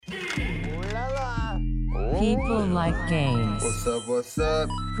People like games. What's up, what's up?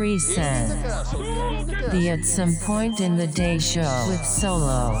 Present the At Some Point in the Day show with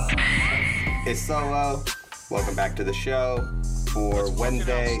Solo. It's Solo. Welcome back to the show for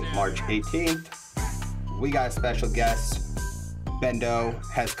Wednesday, March 18th. We got a special guest. Bendo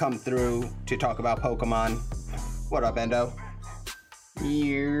has come through to talk about Pokemon. What up, Bendo?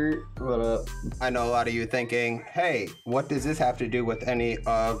 Here, what up? I know a lot of you thinking, hey, what does this have to do with any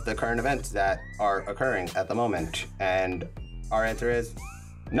of the current events that are occurring at the moment? And our answer is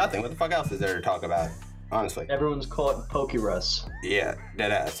nothing. What the fuck else is there to talk about? Honestly. Everyone's caught Pokerus. Yeah,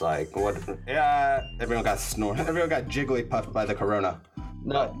 deadass. Like, what? Yeah, everyone got Everyone got jiggly puffed by the corona.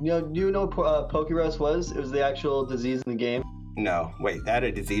 No, do you know what Pokerus was? It was the actual disease in the game. No, wait, that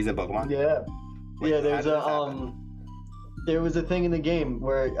a disease in Pokemon? Yeah. Wait, yeah, there was a thing in the game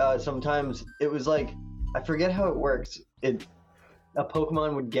where sometimes it was like, I forget how it works. A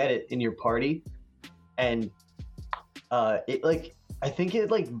Pokemon would get it in your party, and it like, I think it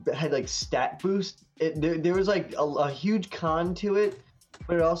like had like stat boost. There was like a huge con to it,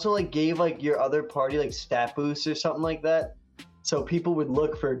 but it also like gave like your other party like stat boost or something like that. So people would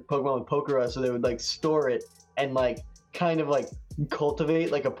look for Pokemon with Pokerus, so they would like store it and like kind of like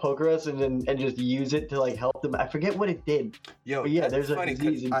cultivate like a Pokerus and just use it to like help them. I forget what it did. Yo, but yeah, that's there's a funny,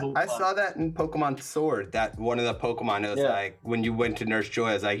 disease in Pokemon. I saw that in Pokemon Sword, that one of the Pokemon, it was like, when you went to Nurse Joy,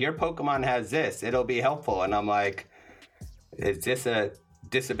 it was like, your Pokemon has this, it'll be helpful. And I'm like, is this a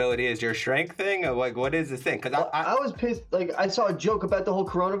disability is your strength thing? Or like, what is this thing? Because I was pissed. Like, I saw a joke about the whole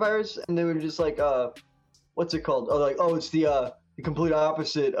coronavirus, and they were just like, what's it called? Oh, like, oh, it's the complete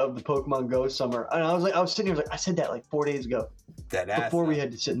opposite of the Pokemon Go summer. And I was sitting here, I said that like 4 days ago. Before we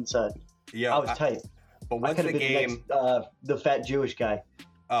had to sit inside. Yo, I was tight. But what's the game? The fat Jewish guy.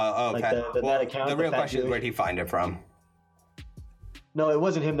 Oh, okay. Like that account, the real fat question Jewish. is, where'd he find it from? No, it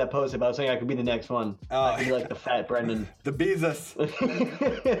wasn't him that posted, but I was saying I could be the next one. Oh. I could be like the fat Brendan. The Beezus.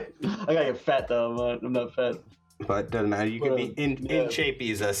 I gotta get fat though. I'm not fat. But it doesn't matter. You could be in shape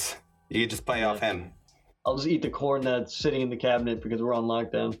Beezus. You could just play off him. I'll just eat the corn that's sitting in the cabinet because we're on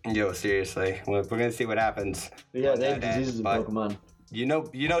lockdown. Yo, seriously. We're gonna see what happens. But yeah, they have diseases in Pokemon. You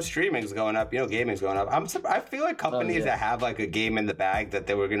know, streaming's going up. You know, gaming's going up. I feel like companies that have like a game in the bag that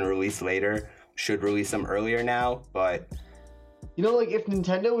they were gonna release later should release them earlier now. But you know, like if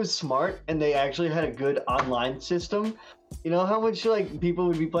Nintendo was smart and they actually had a good online system, you know how much like people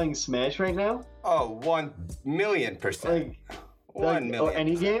would be playing Smash right now? Oh, 1,000,000%. Like 1,000,000. Or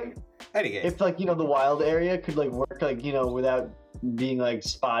any game. Any game. If like, you know, the wild area could like work like, you know, without being like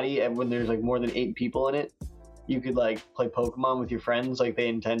spotty, and when there's like more than 8 people in it, you could like play Pokemon with your friends like they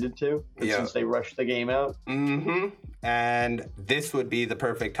intended to, since they rushed the game out. Mm-hmm. And this would be the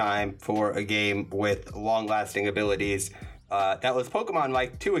perfect time for a game with long-lasting abilities that was Pokemon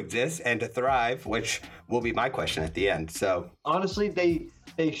like to exist and to thrive, which will be my question at the end. So honestly,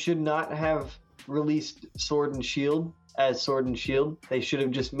 they should not have released Sword and Shield as Sword and Shield. They should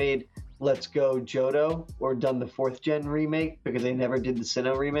have just made Let's Go Johto or done the 4th gen remake, because they never did the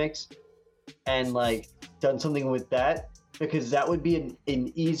Sinnoh remakes, and like done something with that, because that would be an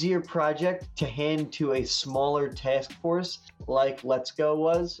easier project to hand to a smaller task force like Let's Go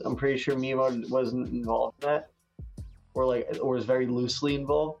was. I'm pretty sure Miyamoto wasn't involved in that, or was very loosely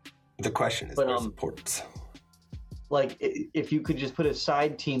involved. The question is, where's supports? Like if you could just put a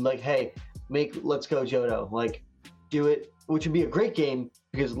side team, like, hey, make Let's Go Johto, like do it, which would be a great game,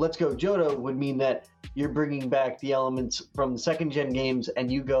 because Let's Go Johto would mean that you're bringing back the elements from the 2nd gen games,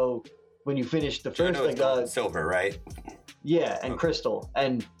 and you go, when you finish the first, like Silver, right? Yeah, and Crystal,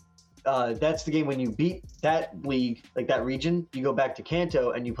 and that's the game when you beat that league, like that region, you go back to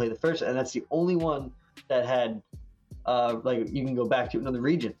Kanto and you play the first, and that's the only one that had like you can go back to another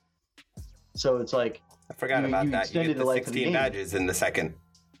region. So it's like, I forgot about that. You get the life 16 badges in the second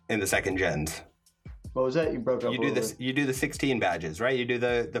gens. What was that? You broke up. You do the 16 badges, right? You do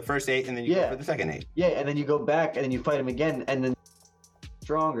the first 8, and then you go for the second 8. Yeah, and then you go back and then you fight them again, and then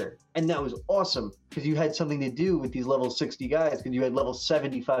stronger. And that was awesome, because you had something to do with these level 60 guys, because you had level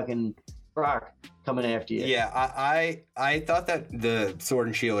 70 fucking Brock coming after you. Yeah, I thought that the Sword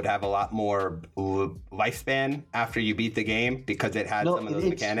and Shield would have a lot more lifespan after you beat the game, because it had some of those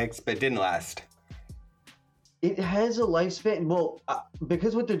mechanics, but it didn't last. It has a lifespan, well,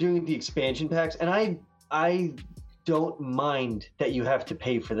 because what they're doing with the expansion packs, and I don't mind that you have to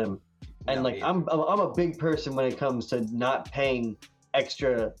pay for them. And I'm a big person when it comes to not paying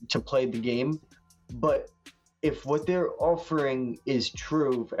extra to play the game, but if what they're offering is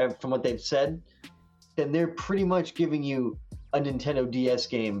true from what they've said, then they're pretty much giving you a Nintendo DS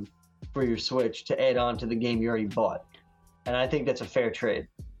game for your Switch to add on to the game you already bought. And I think that's a fair trade.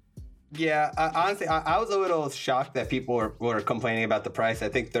 Yeah, honestly, I was a little shocked that people were complaining about the price. I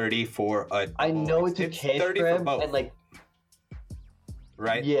think 30 for a. I know it's a cash 30 for grab, both, and like,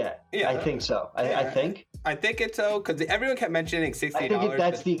 right? yeah, Yeah. I think so. Yeah. I think. I think it's so because everyone kept mentioning $60. I think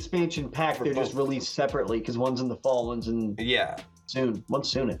that's the expansion pack. for They're just both. released separately because one's in the fall, one's in Yeah, soon. One's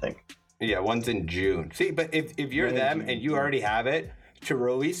soon, I think. yeah, one's in June. See, but if you're Yeah, them June, and you June. already have it, to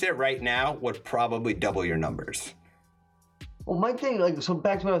release it right now would probably double your numbers. Well, my thing, like, so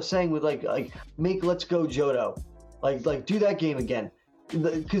back to what I was saying with like make Let's Go Johto, like do that game again,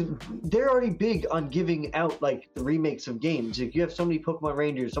 because they're already big on giving out like the remakes of games. If you have so many Pokemon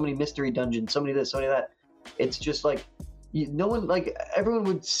Rangers, so many Mystery Dungeons, so many this, so many that, it's just like no one, like, everyone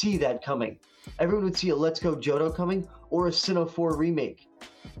would see that coming. Everyone would see a Let's Go Johto coming or a Sinnoh 4 remake,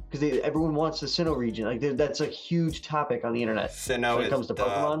 because everyone wants the Sinnoh region. Like that's a huge topic on the internet. Sinnoh When it is comes to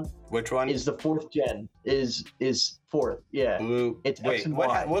Pokemon, which one? is the 4th gen is 4th, yeah. Blue. It's X Wait, and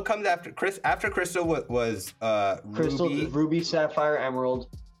Y. what comes after After Crystal was Crystal, Ruby. Ruby, Sapphire,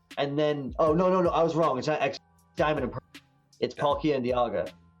 Emerald, and then no, I was wrong. It's not X, Diamond and Pearl. It's Palkia and Dialga.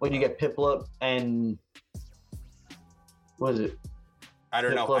 When you get Piplup and what is it? I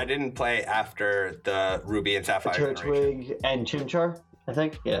don't know. Piplup. I didn't play after the Ruby and Sapphire generation. Turtwig and Chimchar, I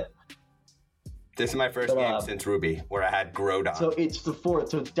think. Yeah. This is my first game since Ruby, where I had Groudon. So it's the 4th.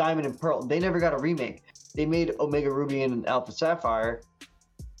 So it's Diamond and Pearl. They never got a remake. They made Omega Ruby and Alpha Sapphire,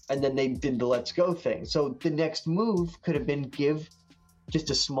 and then they did the Let's Go thing. So the next move could have been give just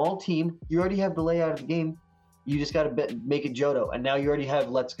a small team. You already have the layout of the game. You just got to make it Johto, and now you already have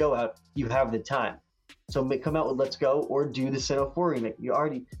Let's Go out. You have the time. So come out with Let's Go or do the Sinnoh 4 remake. You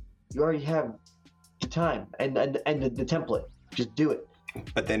already have the time and the template. Just do it.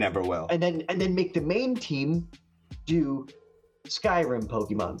 But they never will. And then make the main team do Skyrim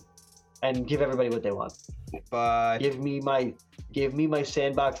Pokemon and give everybody what they want. But Give me my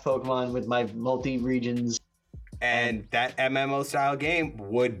sandbox Pokemon with my multi regions. and that MMO style game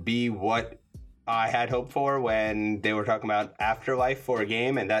would be what I had hoped for when they were talking about Afterlife for a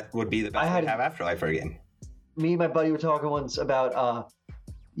game, and that would be the best way to have Afterlife for a game. Me and my buddy were talking once about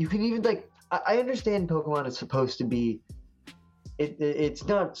you can even like I understand Pokemon is supposed to be it's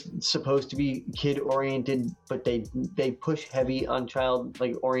not supposed to be kid oriented, but they push heavy on child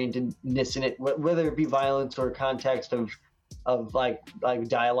like orientedness in it, whether it be violence or context of like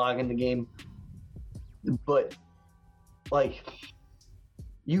dialogue in the game. But like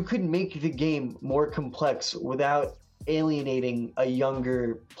you could make the game more complex without alienating a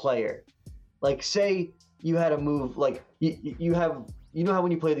younger player. Like say you had a move like you have. You know how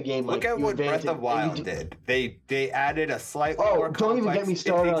when you play the game, like, look at what Breath of Wild did. They added a slightly more complex. Don't even get me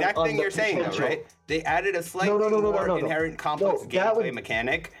started it's the exact on thing the you're saying, potential. though, right? They added a slightly more inherent complex gameplay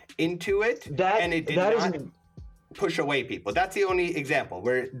mechanic into it, and it did not push away people. That's the only example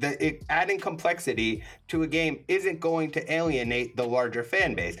where adding complexity to a game isn't going to alienate the larger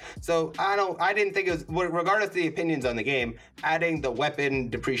fan base. So I didn't think it was, regardless of the opinions on the game, adding the weapon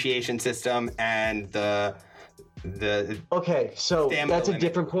depreciation system and okay, so that's a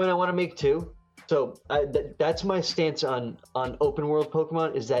different point I want to make too. So that's my stance on open world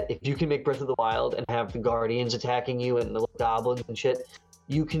Pokemon, is that if you can make Breath of the Wild and have the Guardians attacking you and the goblins and shit,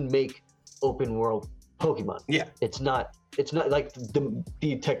 you can make open world Pokemon. Yeah, it's not like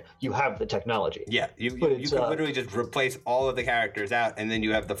the tech. You have the technology. Yeah, you can literally just replace all of the characters out, and then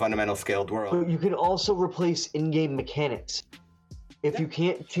you have the fundamental scaled world. But you can also replace in-game mechanics. If you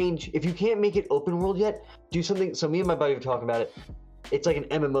can't make it open world yet, do something. So me and my buddy were talking about it. It's like an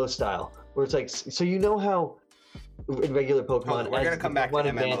MMO style, where it's like, so you know how in regular Pokemon, we're gonna come back to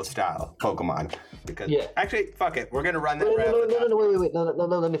MMO style Pokemon because actually, fuck it, we're gonna run that. No,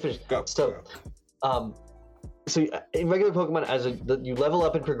 let me finish. Go. So, so in regular Pokemon, you level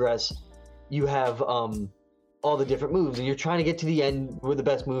up and progress, you have all the different moves, and you're trying to get to the end where the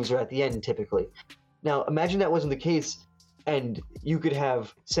best moves are at the end typically. Now, imagine that wasn't the case. And you could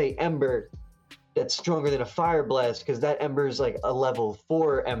have, say, Ember that's stronger than a Fire Blast, because that Ember is like a level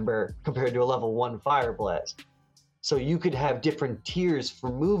 4 Ember compared to a level 1 Fire Blast. So you could have different tiers for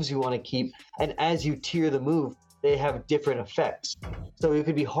moves you want to keep, and as you tier the move, they have different effects. So it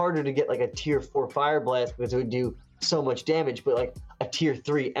could be harder to get like a tier 4 Fire Blast because it would do so much damage, but like a tier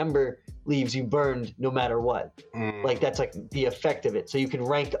 3 Ember leaves you burned no matter what. Like that's like the effect of it. So you can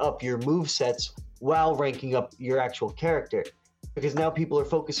rank up your move sets while ranking up your actual character, because now people are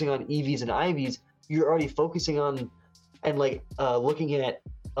focusing on EVs and IVs. You're already focusing on and looking at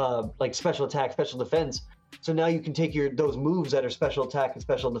like special attack, special defense. So now you can take those moves that are special attack and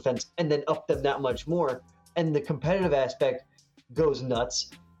special defense and then up them that much more, and the competitive aspect goes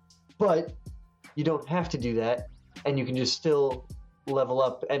nuts. But you don't have to do that, and you can just still level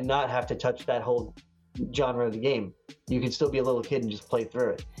up and not have to touch that whole genre of the game. You can still be a little kid and just play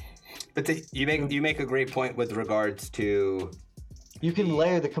through it. But you make a great point with regards to... You can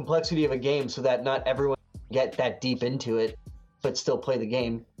layer the complexity of a game so that not everyone can get that deep into it, but still play the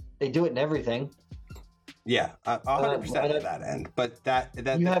game. They do it in everything. Yeah, 100% of that end. But that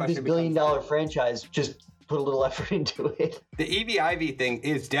you have this $1 billion franchise, just put a little effort into it. The EV-IV thing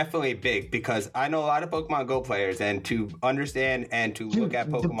is definitely big because I know a lot of Pokemon Go players, and to understand and to look at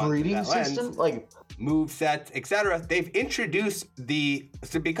Pokemon the breeding through that system, lens, like move sets, etc. They've introduced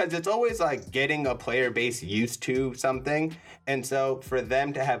because it's always like getting a player base used to something, and so for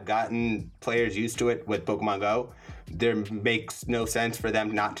them to have gotten players used to it with Pokemon Go, there makes no sense for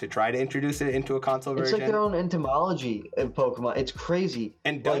them not to try to introduce it into a console version. It's like their own entomology in Pokemon. It's crazy.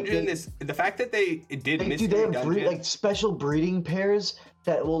 And Dungeon is the fact that they did Mystery Dungeon. They have special breeding pairs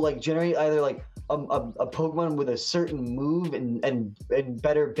that will like generate either like a Pokemon with a certain move and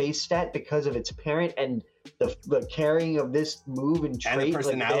better base stat because of its parent and the carrying of this move and trait. And the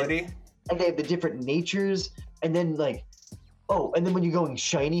personality. And they have the different natures. And then like, and then when you're going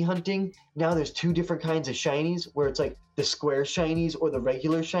shiny hunting, now there's 2 different kinds of shinies where it's like the square shinies or the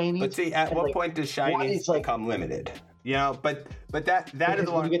regular shinies. But see, at what point does shinies become limited? You know, but that is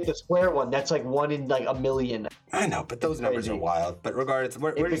the one. When you get the square one, that's like 1 in like a million. I know, but those numbers are wild. But regardless,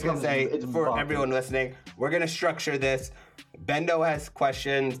 we're just gonna say for everyone listening, we're gonna structure this. Bendo has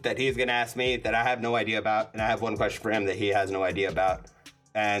questions that he's gonna ask me that I have no idea about, and I have one question for him that he has no idea about.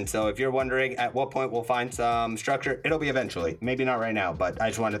 And so if you're wondering at what point we'll find some structure, it'll be eventually. Maybe not right now, but I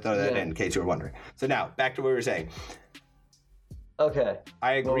just wanted to throw that in case you were wondering. So now, back to what we were saying. Okay.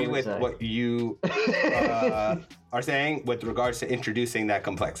 I agree with what you are saying with regards to introducing that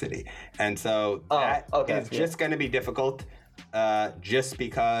complexity. And so that is just going to be difficult just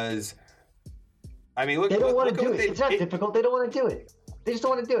because, I mean, look. They don't want to do it. It's not difficult. They don't want to do it. They just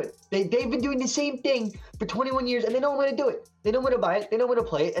don't want to do it. They've been doing the same thing for 21 years, and they don't want to do it. They don't want to buy it. They don't want to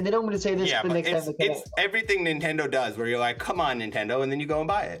play it, and they don't want to say this the next time. It's everything Nintendo does, where you're like, "Come on, Nintendo," and then you go and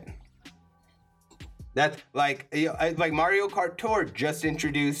buy it. That's like Mario Kart Tour just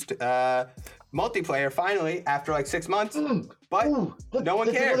introduced multiplayer finally after like 6 months, but no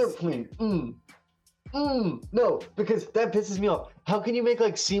one cares. Another point. No, because that pisses me off. How can you make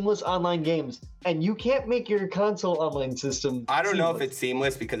like seamless online games and you can't make your console online system I don't know if it's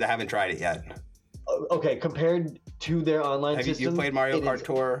seamless because I haven't tried it yet. Okay, compared to their online system. Have you played Mario Kart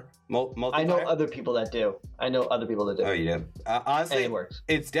Tour multiplayer? I know other people that do. Oh, you do? Honestly, and it works.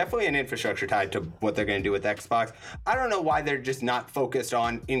 It's definitely an infrastructure tied to what they're going to do with Xbox. I don't know why they're just not focused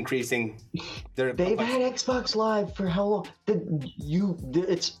on increasing their... They've had Xbox Live for how long?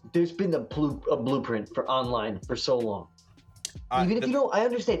 There's been a blueprint for online for so long. Even if you don't... I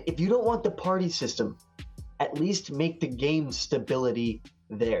understand. If you don't want the party system, at least make the game stability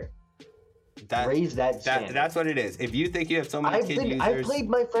there. Raise that standard. That's what it is. If you think you have so many users... I've played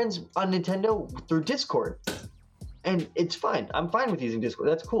my friends on Nintendo through Discord, and it's fine. I'm fine with using Discord.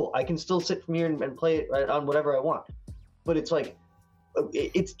 That's cool. I can still sit from here and play it right on whatever I want. But it's like,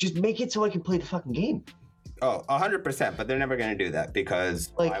 it's just make it so I can play the fucking game. Oh, 100%. But they're never going to do that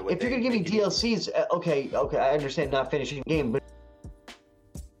because... Like, if you're going to give me DLCs, okay, I understand not finishing the game, but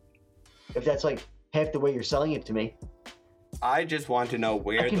if that's like half the way you're selling it to me... I just want to know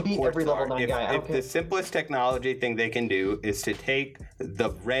where the ports are. If the simplest technology thing they can do is to take the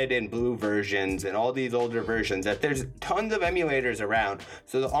red and blue versions and all these older versions, that there's tons of emulators around,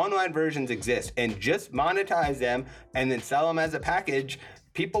 so the online versions exist, and just monetize them and then sell them as a package,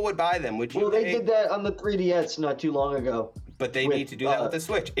 people would buy them. Would you? Well, they did that on the 3DS not too long ago. But they need to do that with the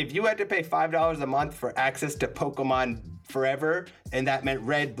Switch. If you had to pay $5 a month for access to Pokemon Forever, and that meant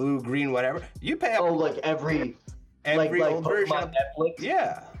red, blue, green, whatever, you pay up. Oh, like every old version of Netflix?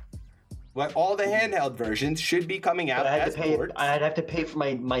 Yeah. Like all the handheld versions should be coming out as ports. I'd have to pay for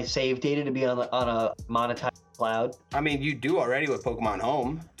my save data to be on a monetized cloud. I mean, you do already with Pokemon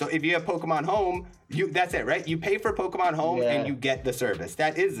Home. So if you have Pokemon Home, that's it, right? You pay for Pokemon Home and you get the service.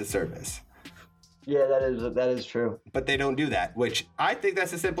 That is the service. Yeah, that is true. But they don't do that, which I think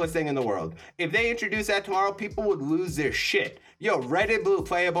that's the simplest thing in the world. If they introduce that tomorrow, people would lose their shit. Yo, Red and Blue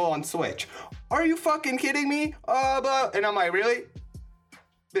playable on Switch. Are you fucking kidding me? And I'm like, really?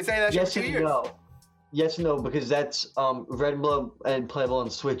 They say that for 2 years. No. Yes and no, because that's Red and Blue and playable on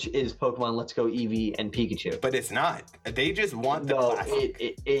Switch is Pokemon Let's Go Eevee and Pikachu. But it's not. They just want the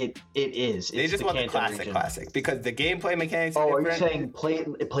classic. It is. They just want the classic because the gameplay mechanics are different. Are you saying play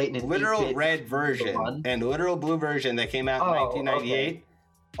it in literal red version and literal blue version that came out in 1998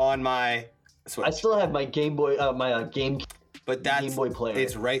 on my Switch. I still have my Game Boy, my Game But that's Game Boy player.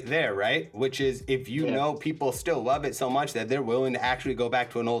 it's right there, right? Which is if you know people still love it so much that they're willing to actually go back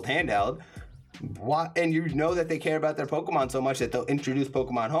to an old handheld. And you know that they care about their Pokemon so much that they'll introduce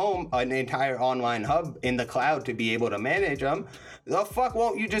Pokemon Home, an entire online hub in the cloud to be able to manage them. The fuck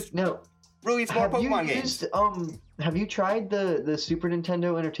won't you just release more Pokemon games? Have you tried the Super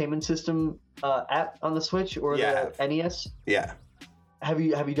Nintendo Entertainment System app on the Switch or the NES? Yeah. Have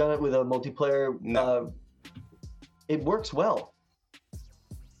you done it with a multiplayer? No. It works well.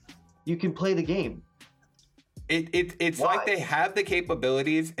 You can play the game. It's like they have the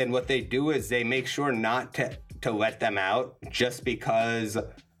capabilities, and what they do is they make sure not to let them out just because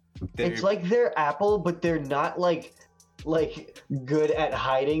it's like they're Apple, but they're not like good at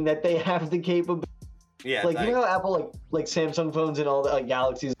hiding that they have the capability. Yeah, like you know how Apple like Samsung phones and all the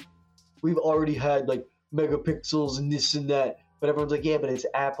Galaxies, we've already had like megapixels and this and that, but everyone's like, yeah, but it's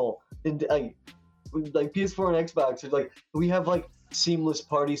Apple. And like PS4 and Xbox, it's like we have like seamless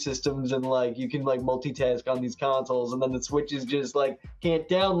party systems and like you can like multitask on these consoles, and then the Switch is just like can't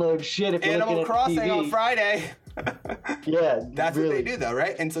download shit if you're Animal looking Crossing at the TV. on Friday. Yeah, that's really. what they do though,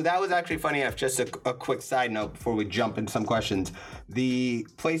 right? And so that was actually funny enough. Just a quick side note before we jump into some questions. The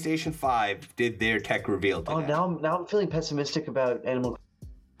PlayStation 5 did their tech reveal today. Oh, now I'm feeling pessimistic about Animal.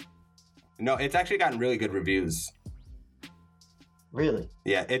 No, it's actually gotten really good reviews. Really?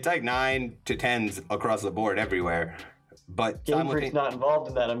 Yeah, it's like 9 to 10s across the board everywhere. But Game Freak's not involved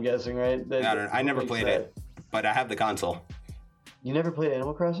in that, I'm guessing, right? I never played it, but I have the console. You never played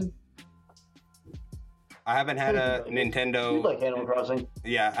Animal Crossing? I haven't had a Nintendo. You like Animal Crossing?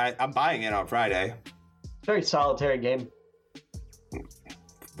 Yeah, I'm buying it on Friday. Very solitary game.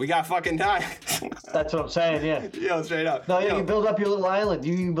 We got fucking time. That's what I'm saying, yeah. Yo, straight up. No, yeah, you build up your little island.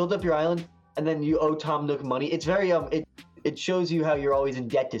 You build up your island, and then you owe Tom Nook money. It's very, it shows you how you're always in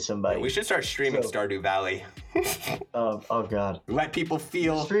debt to somebody. Yeah, we should start streaming Stardew Valley. Oh God. Let people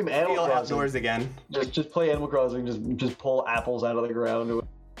feel Animal Crossing. outdoors again. Just play Animal Crossing. Just pull apples out of the ground.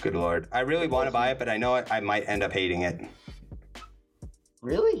 Good Lord. I really want to buy it, but I know I might end up hating it.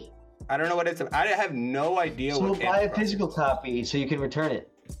 Really? I don't know what it's. I have no idea what. So buy a physical copy so you can return it.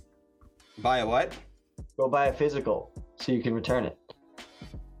 Buy a what? Go buy a physical so you can return it.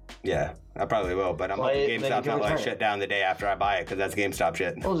 Yeah, I probably will, but I'm hoping GameStop's not like shut down the day after I buy it because that's GameStop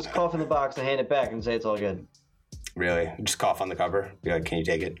shit. We'll just cough in the box and hand it back and say it's all good. Really? Just cough on the cover? Be like, can you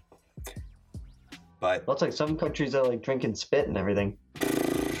take it? But well, it's like some countries are like drinking spit and everything.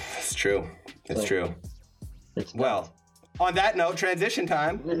 It's true. It's true. It's well, on that note, transition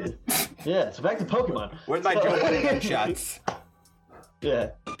time. Yeah, so back to Pokemon. Where's my Joe Budden shots?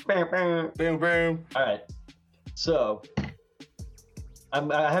 Yeah. Boom, boom. All right. So,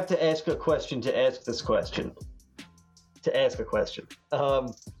 I have to ask a question to ask this question. To ask a question.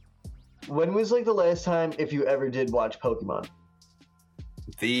 When was like the last time, if you ever did watch Pokemon?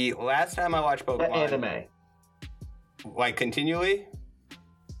 The last time I watched Pokemon. The anime. Like continually?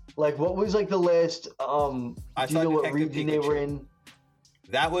 Like what was like the last? Do you know what region they were in?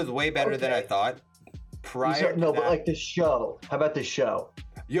 That was way better than I thought. Prior but like the show. How about the show?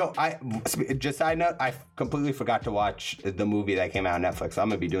 Yo, just side note, I completely forgot to watch the movie that came out on Netflix. So I'm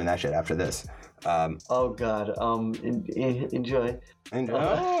gonna be doing that shit after this. Oh God. Enjoy.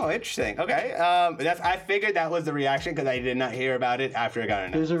 Oh, interesting. Okay. I figured that was the reaction because I did not hear about it after it got on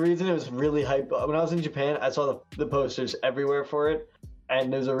Netflix. There's a reason it was really hype. When I was in Japan, I saw the posters everywhere for it,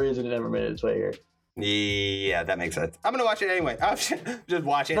 and there's a reason it never made its way here. Yeah, that makes sense. I'm gonna watch it anyway. I'll just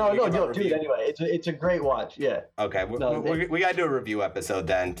watch it. No, dude. Anyway, it's a great watch. Yeah. Okay, we gotta do a review episode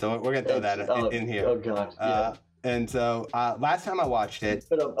then, so we're gonna throw that in here. Oh God. Yeah. And so last time I watched it.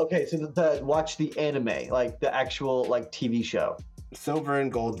 But okay, so watch the anime, like the actual like TV show. Silver and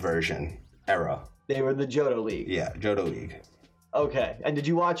Gold version era. They were the Johto League. Yeah, Johto League. Okay, and did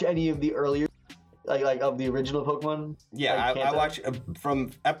you watch any of the earlier, like of the original Pokemon? Yeah, I watched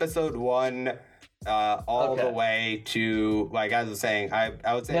from episode 1. All the way to, like I was saying, I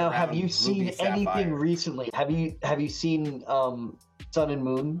would say. Now, have you seen Ruby, Sapphire. anything recently? Have you seen Sun and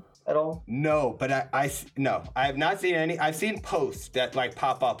Moon at all? No, but I have not seen any. I've seen posts that like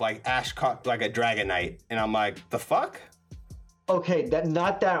pop up like Ash caught like a Dragonite, and I'm like, the fuck? Okay,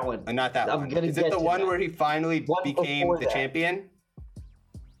 not that one. Not that one. Is it the one where he finally became the champion?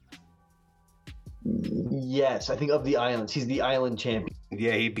 Yes, I think of the islands. He's the island champion.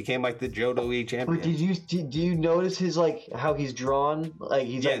 Yeah, he became like the Johto League champion. But do you notice his like how he's drawn? Like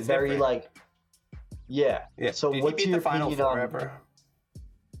he's like very different. Like yeah. So did what's he beat your the Final opinion Four on ever?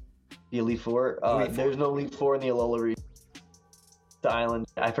 The Elite Four? There's no Elite Four in the Alola region. The island.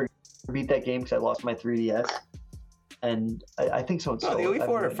 I forgot to beat that game because I lost my 3DS. And I think so. No, the Elite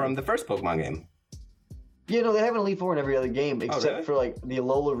Four are from the first Pokemon game. Yeah, no, they have an Elite Four in every other game except really? for like the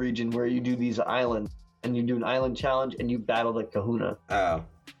Alola region where you do these islands and you do an island challenge and you battle the Kahuna. Oh,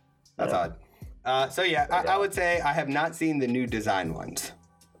 that's odd. So yeah, I would say I have not seen the new design ones.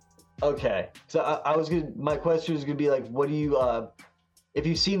 Okay, so I was gonna. My question was gonna be like, what do you? If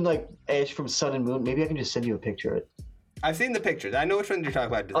you've seen like Ash from Sun and Moon, maybe I can just send you a picture of it. I've seen the pictures. I know which ones you're talking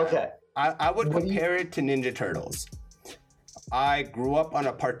about. Design. Okay. I would compare it to Ninja Turtles. I grew up on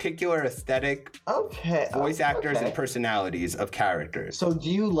a particular aesthetic, Okay. voice actors, okay. and personalities of characters. So do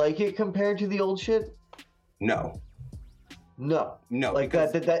you like it compared to the old shit? No. No. Like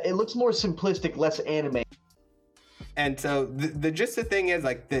because- that. It looks more simplistic, less anime. And so the just the thing is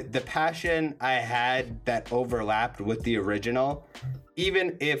like the passion I had that overlapped with the original,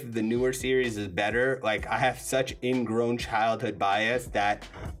 even if the newer series is better, like I have such ingrown childhood bias that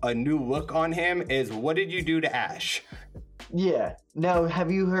a new look on him is, what did you do to Ash? Yeah. Now,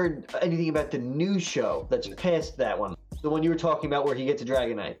 have you heard anything about the new show that's past that one? The one you were talking about where he gets a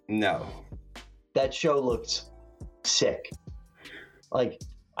Dragonite. No. That show looks sick. Like,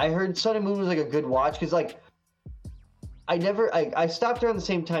 I heard Sun and Moon was like a good watch because like I stopped around the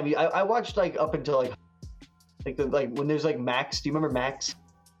same time. I watched like up until like when there's like Max. Do you remember Max?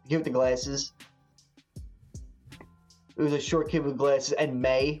 The kid with the glasses. It was a short kid with glasses, and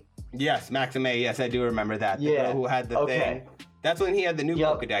May. Yes, Maxime. Yes, I do remember that. The Yeah. girl who had the thing. That's when he had the new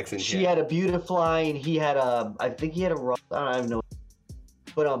Yep. Pokedex and She shit. had a Beautifly, and he had a. I think he had a. I don't even know.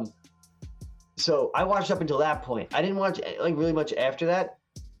 But so I watched up until that point. I didn't watch like really much after that.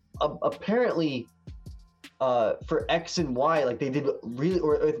 Apparently, for X and Y, like they did really,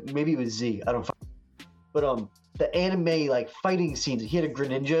 or maybe it was Z. I don't. But the anime like fighting scenes. He had a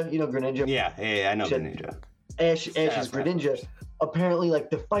Greninja. You know Greninja. Yeah, I know Shit. Greninja. Ash's that's Greninja. Apparently, like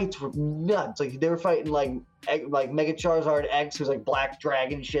the fights were nuts. Like they were fighting like Mega Charizard X, who's like Black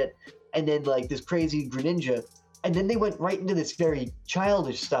Dragon shit, and then like this crazy Greninja, and then they went right into this very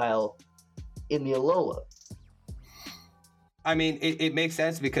childish style in the Alola. I mean, it makes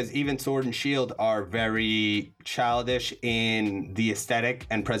sense because even Sword and Shield are very childish in the aesthetic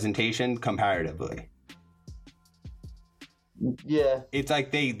and presentation comparatively. Yeah, It's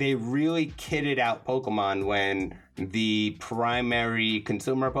like they really kitted out Pokemon when the primary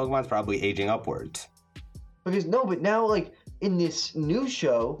consumer of Pokemon is probably aging upwards. because but now like in this new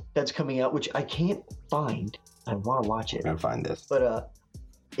show that's coming out, which I can't find. I want to watch it, I'm gonna find this. but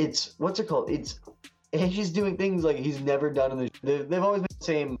it's what's it called? It's Ash is doing things like he's never done in the. They've always been the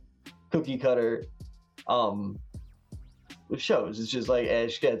same cookie cutter, with shows. It's just like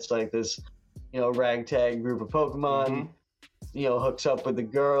Ash gets like this, ragtag group of Pokemon. Mhm. Hooks up with a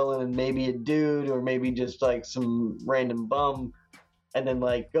girl and maybe a dude or maybe just like some random bum, and then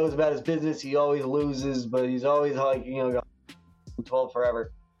like goes about his business. He always loses, but he's always like 12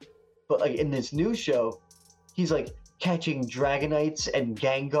 forever. But like in this new show, he's like catching Dragonites and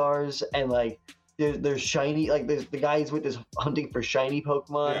Gengars and like there's shiny, like there's the guy he's with is hunting for shiny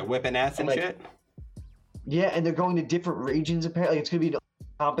Pokemon. Yeah, whipping ass and like, shit. Yeah, and they're going to different regions apparently. It's gonna be an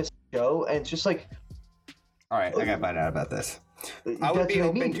opposite show, and it's just like. All right, I gotta find out about this. I would That's be what I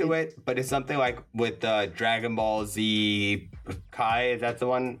open mean. to it, but it's something like with Dragon Ball Z Kai. Is that the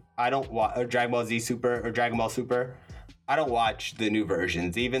one? I don't watch or Dragon Ball Z Super or Dragon Ball Super. I don't watch the new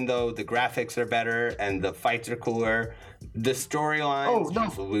versions, even though the graphics are better and the fights are cooler. The storylines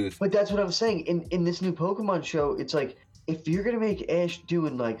just lose. But that's what I'm saying. In this new Pokemon show, it's like if you're gonna make Ash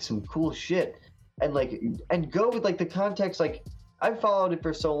doing like some cool shit and go with like the context, like I've followed it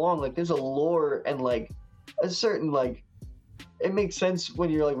for so long. Like there's a lore and like a certain like it makes sense when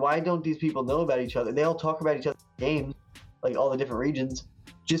you're like, why don't these people know about each other? They all talk about each other's games, like all the different regions.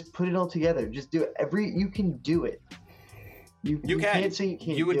 Just put it all together. Just do it. You can do it. You can't say you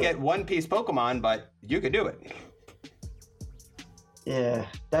can't. You would do get it. One Piece Pokemon, but you could do it. Yeah,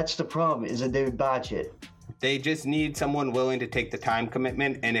 that's the problem. Is that they would botch it. They just need someone willing to take the time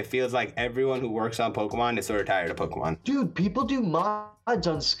commitment, and it feels like everyone who works on Pokemon is sort of tired of Pokemon. Dude, people do mods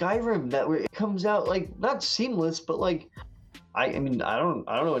on Skyrim that where it comes out like not seamless, but like I mean I don't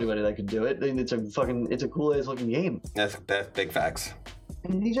know anybody that could do it. I mean, it's a cool ass looking game. That's big facts.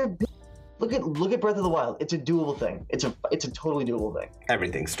 And these are look at Breath of the Wild. It's a doable thing. It's a totally doable thing.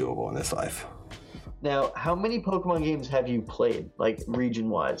 Everything's doable in this life. Now, how many Pokemon games have you played, like region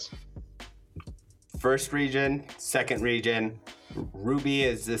wise? First region, second region. Ruby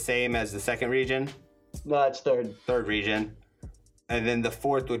is the same as the second region. No, it's third. Third region. And then the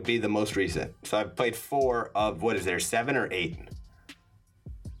fourth would be the most recent. So I've played 4 of, what is there, 7 or 8?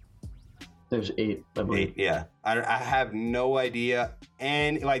 There's 8, I believe. 8, yeah. I have no idea.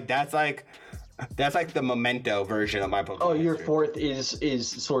 And like that's like the Memento version of my Pokemon. Oh, your history. fourth is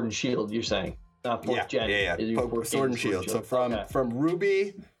Sword and Shield. You're saying? Not fourth gen. Yeah. Sword and Shield. So from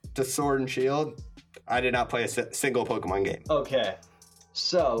Ruby to Sword and Shield, I did not play a single Pokemon game. Okay.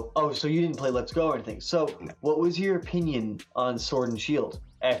 So you didn't play Let's Go or anything. So what was your opinion on Sword and Shield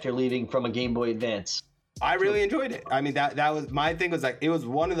after leaving from a Game Boy Advance? I really enjoyed it. I mean, that was my thing. Was like it was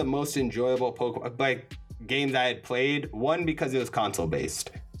one of the most enjoyable Pokemon games I had played. One, because it was console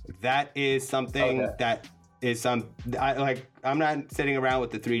based. That is something that is I'm not sitting around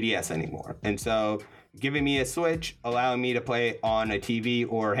with the 3DS anymore, and so giving me a Switch, allowing me to play on a TV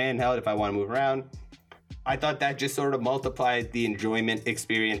or handheld if I want to move around. I thought that just sort of multiplied the enjoyment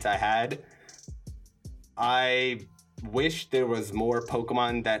experience I had. I wish there was more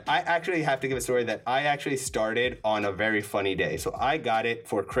Pokemon that I actually have to give a story that I actually started on a very funny day. So I got it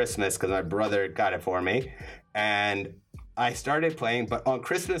for Christmas because my brother got it for me. And I started playing, but on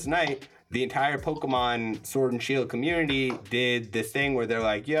Christmas night, the entire Pokemon Sword and Shield community did this thing where they're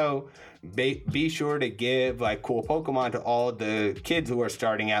like, yo, be sure to give like cool Pokemon to all the kids who are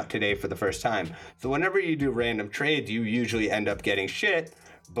starting out today for the first time. So whenever you do random trades, you usually end up getting shit,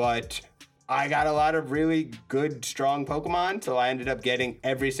 but I got a lot of really good, strong Pokemon, so I ended up getting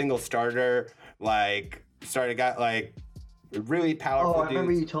every single starter, got really powerful I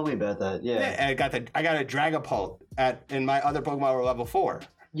remember you told me about that, yeah. And I got a Dragapult and my other Pokemon were level 4.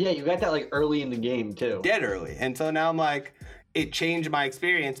 Yeah, you got that like early in the game too. Dead early. And so now I'm like, it changed my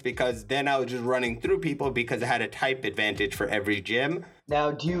experience because then I was just running through people because I had a type advantage for every gym.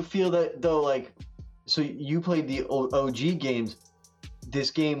 Now, do you feel that though, like, so you played the OG games,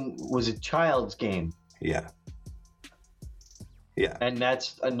 this game was a child's game. Yeah. Yeah. And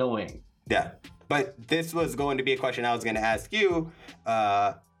that's annoying. Yeah. But this was going to be a question I was going to ask you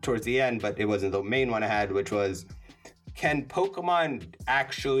towards the end, but it wasn't the main one I had, which was, can Pokemon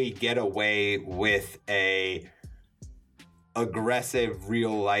actually get away with a aggressive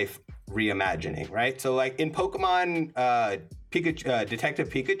real life reimagining, right? So like in Pokemon Pikachu, Detective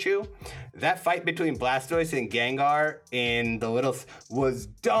Pikachu, that fight between Blastoise and Gengar in the little was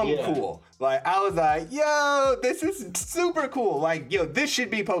dumb cool. Like I was like, yo, this is super cool. Like, yo, this should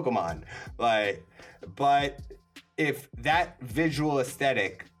be Pokemon. Like, but if that visual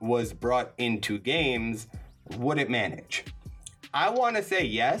aesthetic was brought into games, would it manage? I want to say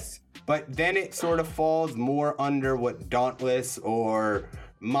yes, but then it sort of falls more under what Dauntless or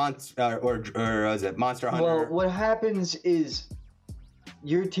Monster Monster Hunter. Well, what happens is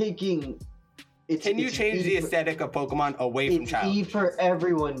you're taking. Can you change the aesthetic of Pokemon away from childhood? It's for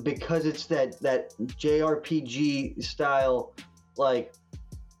everyone because it's that JRPG style. Like,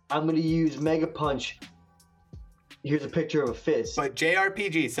 I'm gonna use Mega Punch. Here's a picture of a fist. But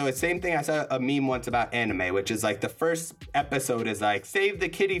JRPG, so it's the same thing. I saw a meme once about anime, which is like the first episode is like, save the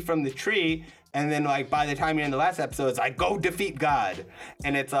kitty from the tree. And then like by the time you're in the last episode, it's like, go defeat God.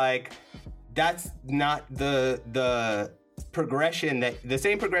 And it's like, that's not the progression the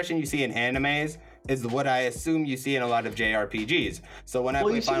same progression you see in animes is what I assume you see in a lot of JRPGs. So when I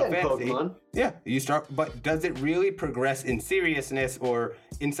play Final Fantasy, Pokemon. You start, but does it really progress in seriousness, or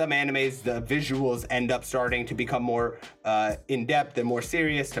in some animes the visuals end up starting to become more in depth and more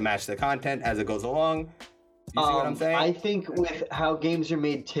serious to match the content as it goes along? You see what I'm saying? I think with how games are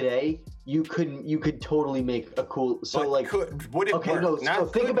made today, you could totally make a cool. So but like, would it work? No. So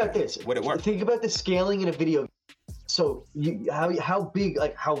think about this. Would it work? Think about the scaling in a video game. So how big,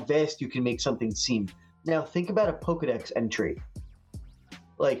 like how vast you can make something seem. Now think about a Pokedex entry.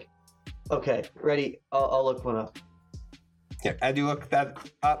 Like, okay, ready? I'll look one up. Yeah, as you look that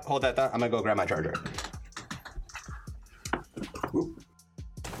up, hold that thought. I'm gonna go grab my charger. Oop.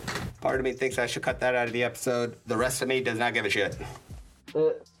 Part of me thinks I should cut that out of the episode. The rest of me does not give a shit.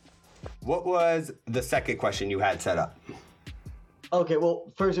 What was the second question you had set up? Okay,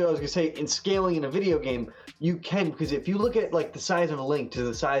 well, first I was gonna say, in scaling in a video game, you can, because if you look at like the size of a Link to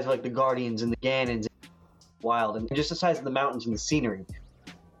the size of like the Guardians and the Ganons, Wild, and just the size of the mountains and the scenery,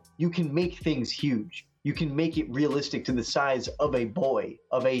 you can make things huge. You can make it realistic to the size of a boy,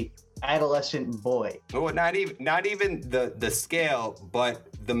 of a adolescent boy. Well, not even the scale, but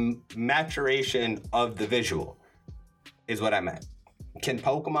the maturation of the visual is what I meant. Can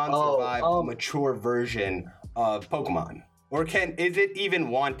Pokemon survive a mature version of Pokemon? Or is it even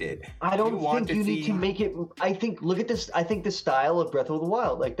wanted? I don't think you need to make it. I think, look at this. I think the style of Breath of the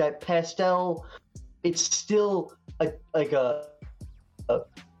Wild, like that pastel, it's still a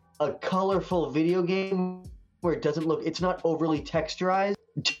colorful video game where it doesn't look, it's not overly texturized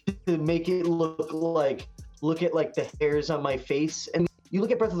to make it look at like the hairs on my face. And you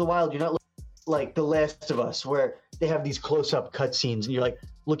look at Breath of the Wild, you're not looking like The Last of Us, where they have these close-up cutscenes and you're like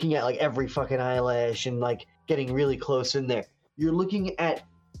looking at like every fucking eyelash and like getting really close in there. You're looking at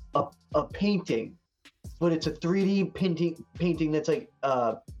a painting, but it's a 3D painting that's like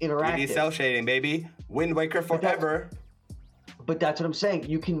interactive. 3D cell shading, baby. Wind Waker forever. But that's what I'm saying.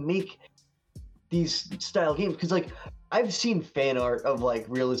 You can make these style games because like I've seen fan art of like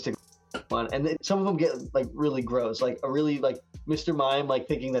realistic one, and some of them get like really gross, like a really like Mr. Mime, like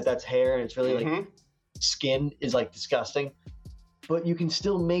thinking that that's hair and it's really like skin is like disgusting. But you can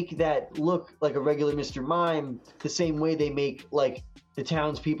still make that look like a regular Mr. Mime the same way they make like the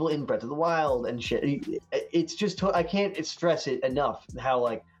townspeople in Breath of the Wild and shit. It's just I can't stress it enough how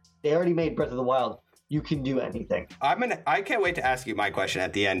like they already made Breath of the Wild. You can do anything. I can't wait to ask you my question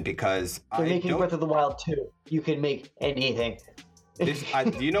at the end because they're making Breath of the Wild 2. You can make anything. Do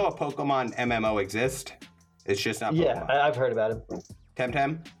you know a Pokemon MMO exists? It's just not Pokemon. Yeah, I've heard about him.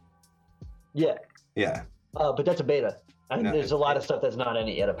 Temtem? Yeah. Yeah. But that's a beta. And No, there's a lot of stuff that's not in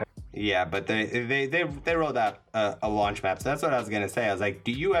it yet, apparently. Yeah, but they rolled out a launch map. So that's what I was going to say. I was like,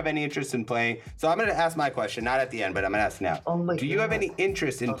 do you have any interest in playing? So I'm going to ask my question, not at the end, but I'm going to ask now. Oh my do you have any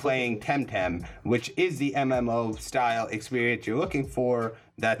interest in playing Temtem, which is the MMO style experience you're looking for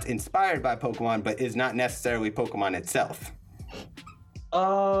that's inspired by Pokemon, but is not necessarily Pokemon itself?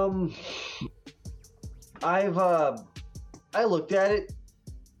 I looked at it.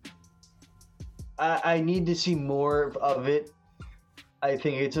 I need to see more of it. I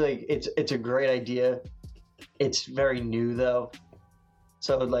think it's a great idea. It's very new though.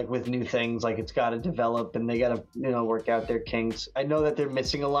 So like with new things, like it's got to develop and they got to work out their kinks. I know that they're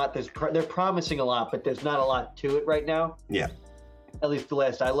missing a lot. They're promising a lot, but there's not a lot to it right now. Yeah. At least the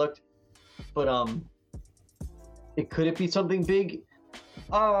last I looked. But could it be something big?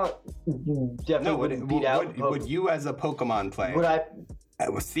 Definitely beat out. Would you as a Pokemon player? Would I? I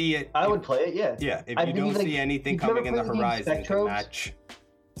would see it. I would play it. Yeah. Yeah. If you don't see anything coming in the horizon to match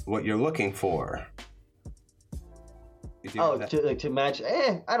what you're looking for. To match?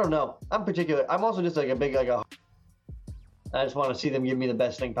 I don't know. I'm particular. I'm also just like a big I just want to see them give me the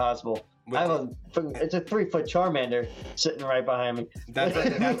best thing possible. It's a 3-foot Charmander sitting right behind me.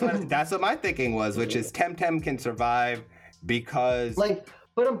 That's what my thinking was, which is Temtem can survive because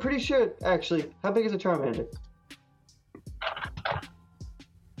but I'm pretty sure actually. How big is a Charmander?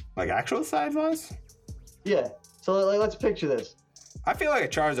 Like actual size wise? Yeah. So let's picture this. I feel like a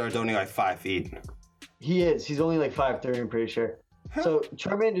Charizard's only like 5 feet. He is. He's only like 5'3", I'm pretty sure. So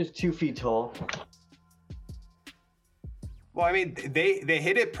Charmander's 2 feet tall. Well, I mean, they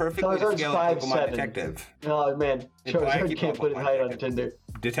hit it perfectly to scale of Pokemon Detective. Oh man, Charizard can't put his height on Tinder.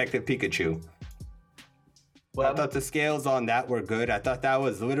 Detective Pikachu. Well, I thought the scales on that were good. I thought that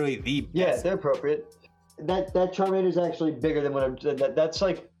was literally the best. Yeah, they're appropriate. That Charmander's actually bigger than what that's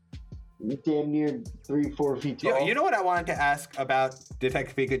like damn near 3-4 feet tall. You know what I wanted to ask about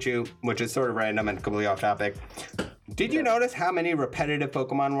Detective Pikachu, which is sort of random and completely off topic. Did you notice how many repetitive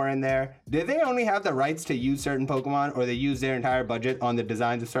Pokemon were in there? Did they only have the rights to use certain Pokemon, or they use their entire budget on the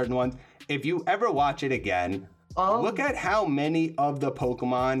designs of certain ones? If you ever watch it again, look at how many of the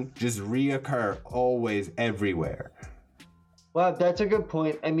Pokemon just reoccur always everywhere. Well, that's a good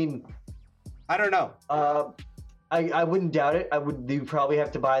point. I mean, I don't know. I wouldn't doubt it. You probably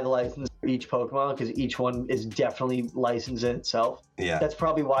have to buy the license for each Pokemon because each one is definitely licensed in itself. Yeah. That's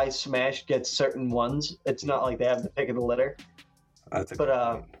probably why Smash gets certain ones. It's not like they have the pick of the litter. That's a good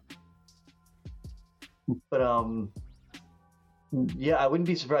point. Yeah, I wouldn't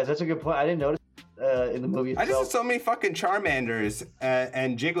be surprised. That's a good point. I didn't notice in the movie itself. I just saw so many fucking Charmanders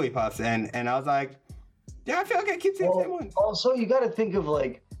and Jigglypuffs, and I was like, yeah, I feel like I keep seeing the same ones. Also, you got to think of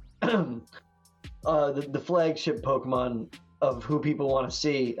like the flagship Pokemon of who people want to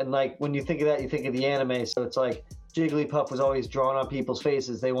see, and like when you think of that, you think of the anime. So it's like Jigglypuff was always drawn on people's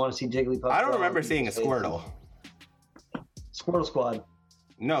faces. They want to see Jigglypuff. I don't remember seeing a Squirtle. Squirtle Squad.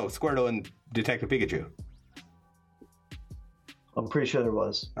 No, Squirtle and Detective Pikachu. I'm pretty sure there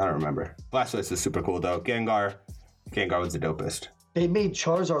was. I don't remember. Blastoise is super cool though. Gengar was the dopest. They made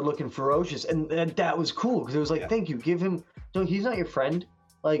Charizard looking ferocious, and that was cool because it was like, thank you, give him. No, he's not your friend.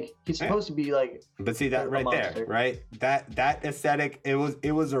 Like he's supposed to be like. But see that right there, right? That aesthetic. It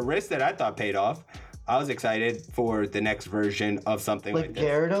was a risk that I thought paid off. I was excited for the next version of something like this.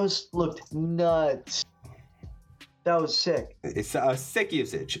 Gyarados looked nuts. That was sick. It's a sick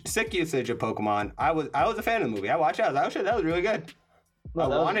usage of Pokemon. I was a fan of the movie. I watched it. I was like, oh shit, that was really good. I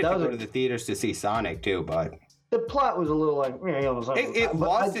wanted to go to the theaters to see Sonic too, but the plot was a little like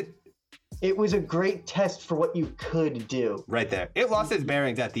it was a great test for what you could do. Right there. It lost its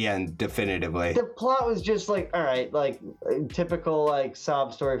bearings at the end, definitively. The plot was just like, all right, like typical like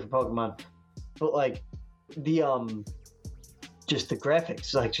sob story for Pokemon. But like the just the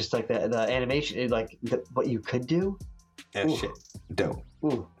graphics, like just like the animation, like what you could do. Yeah, Ooh. shit, dope.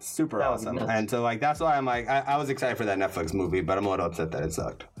 Ooh, Super that would be awesome. nuts. And so, like, that's why I'm like, I was excited for that Netflix movie, but I'm a little upset that it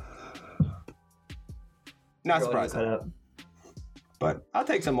sucked. Not Your audio surprising. cut out. But I'll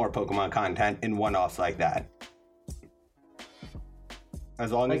take some more Pokemon content in one-offs like that.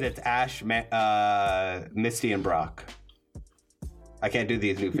 As long as it's Ash, Misty, and Brock. I can't do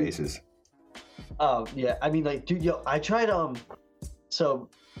these new faces. Oh yeah, I mean, like, dude, yo, I tried so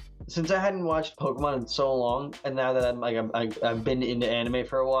since I hadn't watched Pokemon in so long, and now that I've been into anime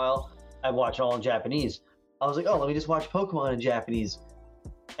for a while, I watch all in Japanese. I was like, oh, let me just watch Pokemon in Japanese,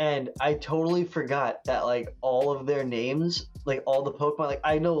 and I totally forgot that like all of their names, like all the Pokemon, like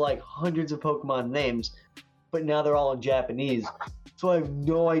I know like hundreds of Pokemon names, but now they're all in Japanese, so I have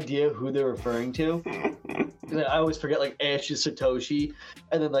no idea who they're referring to. And I always forget like Ash is Satoshi,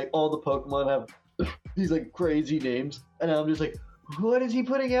 and then like all the Pokemon have these like crazy names, and I'm just like, what is he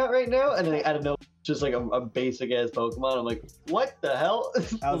putting out right now? And then like, I don't know, just like a basic ass Pokemon. I'm like, what the hell?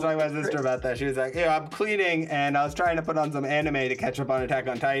 I was talking to my sister about that. She was like, yeah, I'm cleaning, and I was trying to put on some anime to catch up on Attack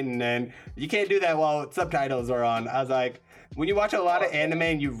on Titan, and you can't do that while subtitles are on. I was like, when you watch a lot of anime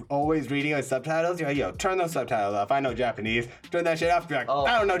and you're always reading with subtitles, you're like, yo, turn those subtitles off. I know Japanese. Turn that shit off. Be like,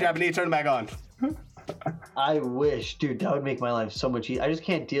 I don't know Japanese. Turn them back on. I wish, dude, that would make my life so much easier. I just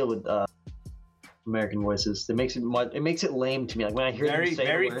can't deal with American voices. It makes it lame to me. Like when I hear them say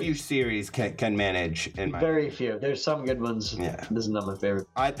very the words, few series can manage in my. very few. There's some good ones. Yeah. This is not my favorite.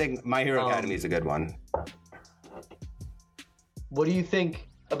 I think My Hero Academy is a good one. What do you think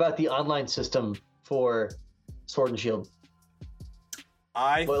about the online system for Sword and Shield?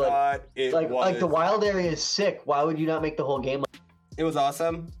 I But, thought it was Like the wild area is sick. Why would you not make the whole game? It was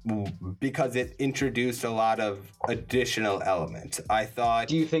awesome because it introduced a lot of additional elements. I thought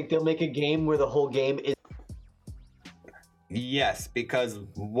Do you think they'll make a game where the whole game is? yes, because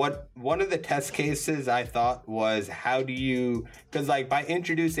one of the test cases I thought was how do you, because like by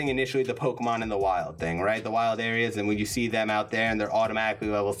introducing initially the Pokemon in the wild thing, right? The wild areas, and when you see them out there and they're automatically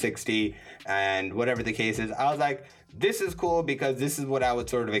level 60 and whatever the case is, I was like, this is cool because this is what I would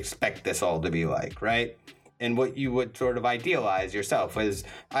sort of expect this all to be like, right? And what you would sort of idealize yourself is,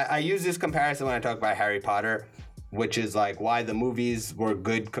 I use this comparison when I talk about Harry Potter, which is like why the movies were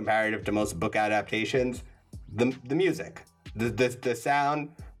good comparative to most book adaptations. The music, the sound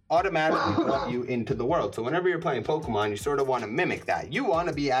automatically brought you into the world. So whenever you're playing Pokemon, you sort of want to mimic that. You want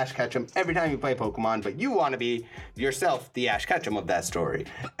to be Ash Ketchum every time you play Pokemon, but you want to be yourself the Ash Ketchum of that story.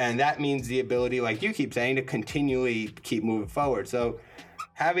 And that means the ability, like you keep saying, to continually keep moving forward. So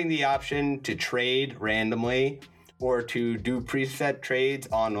having the option to trade randomly or to do preset trades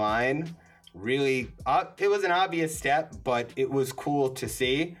online, really, it was an obvious step, but it was cool to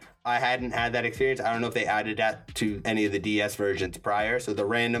see. I hadn't had that experience. I don't know if they added that to any of the DS versions prior. So the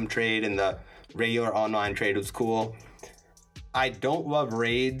random trade and the regular online trade was cool. I don't love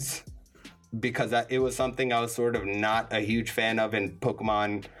raids because it was something I was sort of not a huge fan of in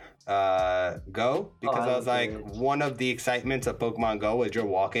Pokemon Go, because I was like, one of the excitements of Pokemon Go was you're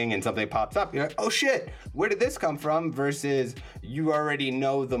walking and something pops up. You're like, oh shit, where did this come from? Versus you already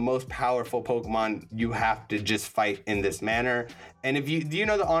know the most powerful Pokemon, you have to just fight in this manner. And if you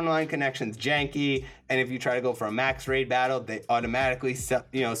know the online connection's janky, and if you try to go for a max raid battle, they automatically set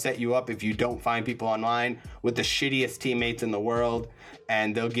you up if you don't find people online with the shittiest teammates in the world,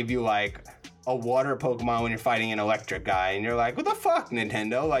 and they'll give you like a water Pokemon when you're fighting an electric guy, and you're like, what the fuck,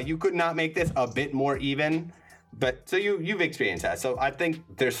 Nintendo? Like, you could not make this a bit more even. But so you've experienced that. So I think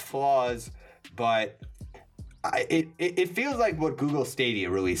there's flaws, but it feels like what Google Stadia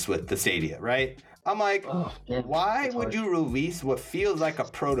released with the Stadia, right? I'm like, why would you release what feels like a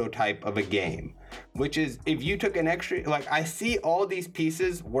prototype of a game? Which is, if you took an extra, like, I see all these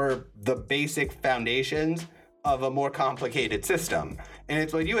pieces were the basic foundations of a more complicated system. And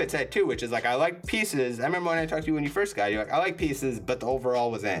it's what you had said too, which is like, I like pieces. I remember when I talked to you when you first got, you're like, I like pieces, but the overall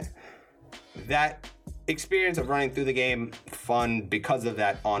was in. That experience of running through the game, fun because of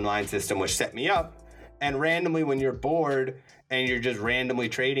that online system, which set me up. And randomly, when you're bored and you're just randomly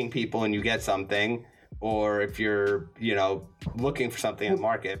trading people and you get something, or if you're, looking for something in the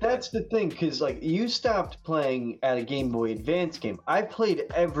market. That's the thing, because like you stopped playing at a Game Boy Advance game. I played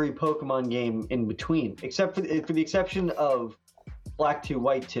every Pokemon game in between, except for the exception of Black 2,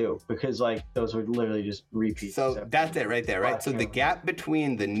 White 2, because like those were literally just repeats. So that's it right there, right? So the gap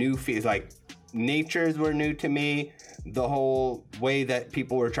between the new fees, like natures were new to me. The whole way that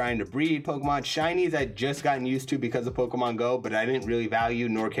people were trying to breed Pokemon. Shinies I'd just gotten used to because of Pokemon Go, but I didn't really value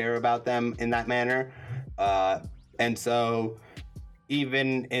nor care about them in that manner. And so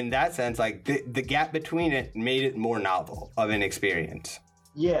even in that sense, like the gap between it made it more novel of an experience.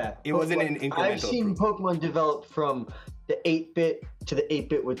 Yeah. It wasn't an incremental I've seen Pokemon develop from the 8-bit to the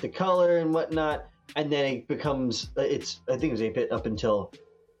 8-bit with the color and whatnot, and then it becomes I think it was 8-bit up until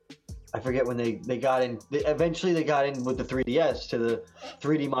I forget when they got in. Eventually they got in with the 3DS to the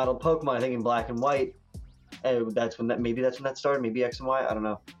 3D model Pokemon. I think in black and white. And that's when that started. Maybe X and Y. I don't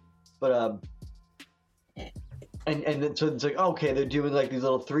know. But and so it's like, okay, they're doing like these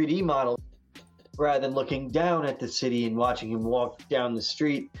little 3D models rather than looking down at the city and watching him walk down the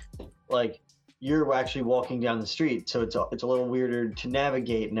street. Like you're actually walking down the street, so it's a little weirder to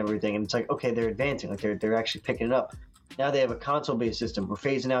navigate and everything. And it's like, okay, they're advancing. Like they're actually picking it up. Now they have a console-based system. We're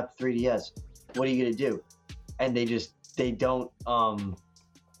phasing out the 3DS. What are you gonna do? And they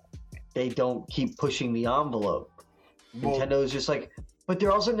don't keep pushing the envelope. Well, Nintendo's just like, but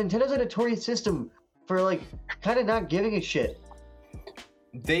Nintendo's a notorious system for like kind of not giving a shit.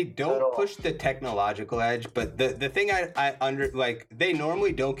 They don't push the technological edge, but the thing I they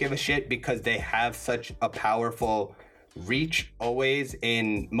normally don't give a shit because they have such a powerful reach always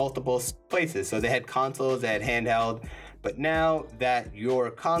in multiple places. So they had consoles, they had handheld, but now that your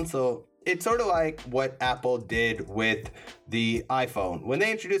console, it's sort of like what Apple did with the iPhone. When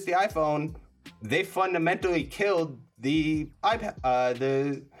they introduced the iPhone, they fundamentally killed the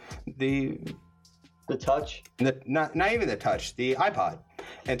iPad, the touch, not even the touch, the iPod.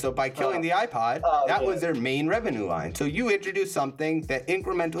 And so by killing the iPod, that was their main revenue line. So you introduced something that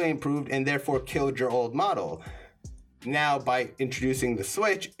incrementally improved and therefore killed your old model. Now, by introducing the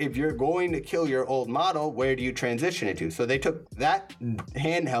Switch, if you're going to kill your old model, where do you transition it to? So they took that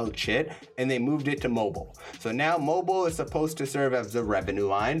handheld shit and they moved it to mobile. So now mobile is supposed to serve as a revenue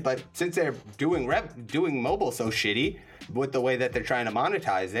line, but since they're doing mobile so shitty with the way that they're trying to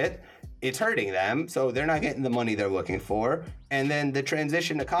monetize it, it's hurting them. So they're not getting the money they're looking for. And then the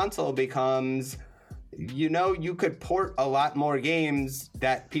transition to console becomes, you could port a lot more games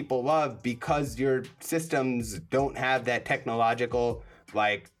that people love because your systems don't have that technological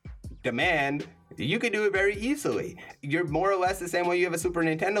demand. You could do it very easily. You're more or less the same way you have a Super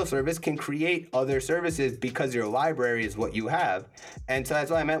Nintendo service can create other services because your library is what you have. And so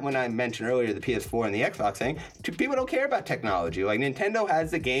that's what I meant when I mentioned earlier the PS4 and the Xbox thing. People don't care about technology. Like Nintendo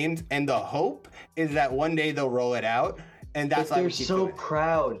has the games and the hope is that one day they'll roll it out. And that's why they're so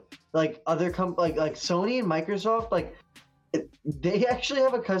proud. Like other like Sony and Microsoft, they actually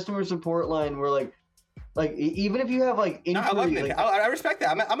have a customer support line where like even if you have injury, I love Nintendo. I respect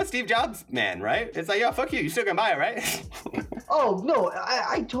that. I'm a Steve Jobs man, right? It's like, yo, fuck you. You still gonna buy it, right? Oh no,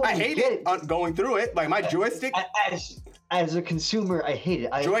 I totally I hate it. Going through it. Like my joystick. As a consumer, I hate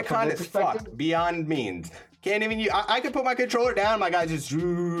it. Joy-Con is fucked beyond means. Can't even use. I could put my controller down. My guy just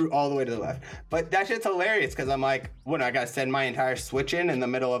drew all the way to the left. But that shit's hilarious because I'm like, I gotta send my entire Switch in the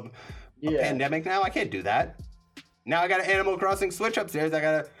middle of a pandemic now? I can't do that. Now I got an Animal Crossing Switch upstairs. I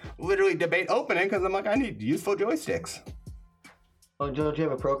gotta literally debate opening because I'm like, I need useful joysticks. Oh, don't you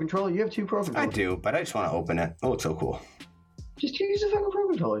have a Pro Controller? You have 2 Pro Controllers. I do, but I just want to open it. Oh, it's so cool. Just use the fucking Pro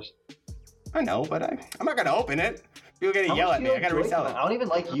Controllers. I know, but I'm not gonna open it. People are gonna yell at me. I gotta resell it. I don't even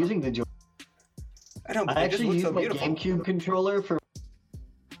like using the Joy. I don't. I actually use my GameCube controller for.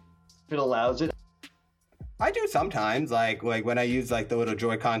 It allows it. I do sometimes, like when I use the little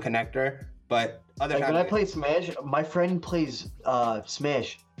Joy-Con connector, but other times. When I play Smash, my friend plays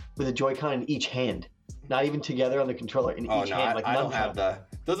Smash with a Joy-Con in each hand, not even together on the controller in each hand. I don't have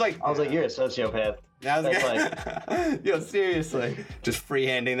those I was like, you're a sociopath. Yo, seriously, just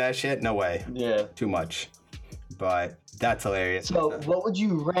free-handing that shit? No way. Yeah. Too much. But that's hilarious. So, what would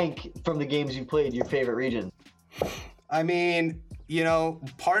you rank from the games you played your favorite region? I mean,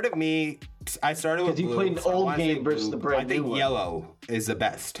 part of me, I started with Blue. Because you played an old game versus the brand new one. I think Yellow is the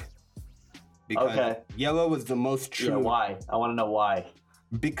best. Because Yellow was the most true. Yeah, why? I want to know why.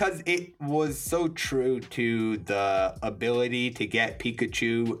 Because it was so true to the ability to get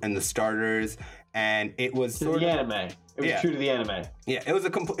Pikachu and the starters, and it was to the anime. It was true to the anime. Yeah, it was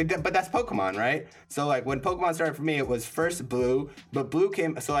but that's Pokemon, right? So when Pokemon started for me, it was first Blue, but Blue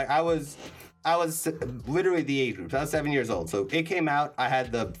came. So I was literally the age group. I was 7 years old. So it came out. I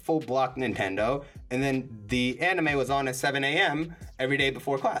had the full block Nintendo, and then the anime was on at 7 a.m. every day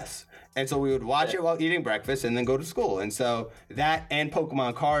before class. And so we would watch it while eating breakfast and then go to school. And so that and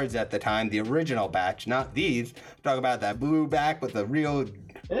Pokemon cards at the time, the original batch, not these. Talk about that blue back with the real.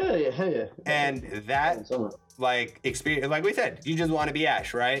 Yeah. And that experience, like we said, you just want to be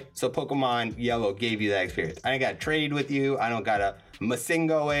Ash, right? So Pokemon Yellow gave you that experience. I ain't got to trade with you. I don't got to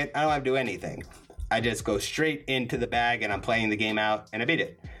Masingo it. I don't have to do anything. I just go straight into the bag and I'm playing the game out and I beat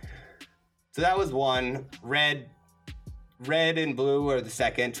it. So that was one. Red and Blue are the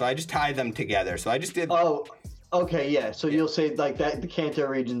second. So I just tied them together. So I just did. Oh, Okay, yeah. So you'll say like that the Kanto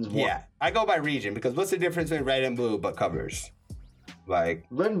region's one. Yeah, I go by region because what's the difference between red and blue but covers? Like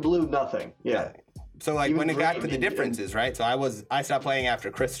Red and blue, nothing. Yeah. So like Even when it got green to the and- differences, right? So I stopped playing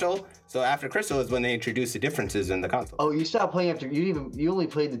after Crystal. So after Crystal is when they introduced the differences in the console. Oh, you stopped playing after you only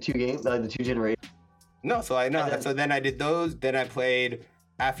played the two games, the two generations. No, so I know. And then- So then I did those. Then I played.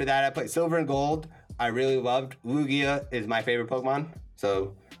 After that, I played Silver and Gold. I really loved Lugia. Is my favorite Pokemon.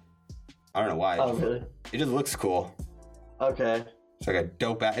 So I don't know why. Oh, really? It just looks cool. Okay. It's like a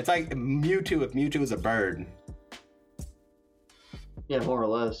dope. It's like Mewtwo if Mewtwo was a bird. Yeah, more or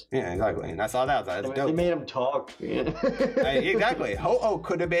less. Yeah, exactly. And I saw that. I was like, that's They dope. made him talk. Yeah. Exactly. Ho-Oh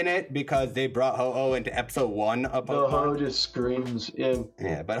could have been it because they brought Ho-Oh into episode 1 of The Pokemon. Ho just screams. Yeah.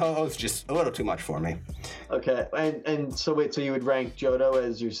 Yeah, but Ho-Oh's just a little too much for me. Okay. And so wait, so you would rank Johto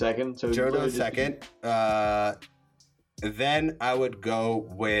as your second? So it'd literally Johto's just be- second. Then I would go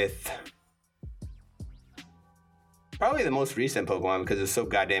with probably the most recent Pokemon because it's so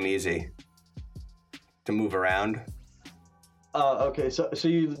goddamn easy to move around. Okay. So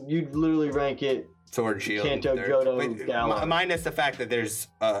you'd literally rank it. Sword and Shield. Kanto, third. Johto, But Galar. minus the fact that there's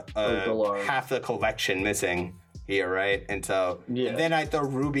Galar. half the collection missing here, right? And so Yeah. and then I throw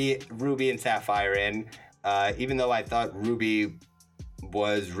Ruby and Sapphire in, even though I thought Ruby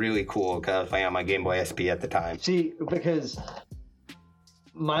was really cool because I was playing on my Game Boy SP at the time. See, because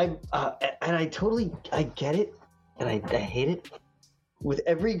my and I get it, and I hate it. With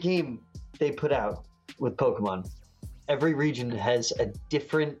every game they put out with Pokemon, every region has a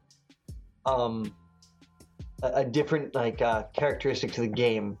different characteristic to the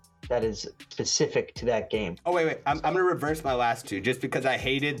game that is specific to that game. Oh wait, I'm gonna reverse my last two just because I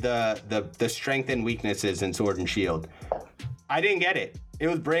hated the strength and weaknesses in Sword and Shield. I didn't get it. It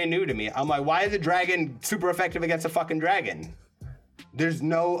was brand new to me. I'm like, why is a dragon super effective against a fucking dragon? There's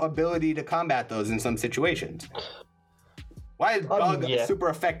no ability to combat those in some situations. Why is Bug yeah. super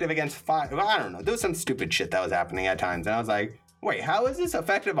effective against fire? Well, I don't know. There was some stupid shit that was happening at times, and I was like, wait, how is this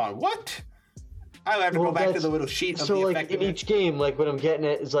effective on what? I have to go back to the little sheet of so the like in effectiveness. each game, like what I'm getting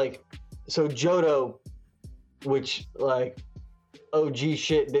at is like, so Johto, which like OG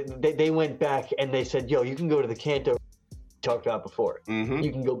shit, they went back and they said, yo, you can go to the Kanto talked about before. Mhm.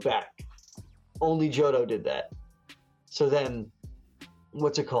 You can go back. Only Johto did that. So then,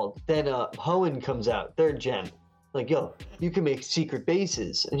 what's it called? Then Hoenn comes out, 3rd gen. Like, yo, you can make secret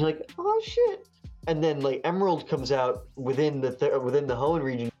bases, and you're like, oh shit. And then like Emerald comes out within the within the Hoenn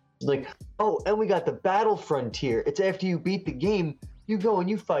region. Like, oh, and we got the Battle Frontier. It's after you beat the game, you go and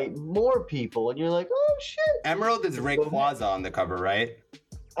you fight more people, and you're like, oh shit. Emerald is Rayquaza on the cover, right?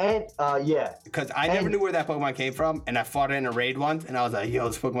 And yeah, Because I never And- knew where that Pokemon came from, and I fought it in a raid once, and I was like, yo,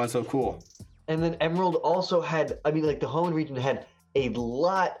 this Pokemon's so cool. and then Emerald also had, I mean, like the Hoenn region had a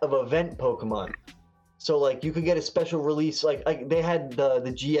lot of event Pokemon. So like you could get a special release, like they had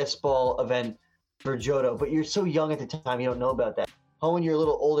the GS Ball event for Johto, but you're so young at the time, you don't know about that. Hoenn, you're a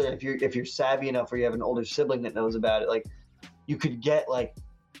little older. If you're savvy enough, or you have an older sibling that knows about it, like you could get like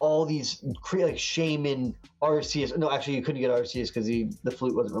all these like Shaman, Arceus. No, actually, you couldn't get Arceus because the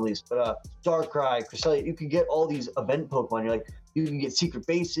flute wasn't released. But Darkrai, Cresselia, you could get all these event Pokemon. You're like, you can get secret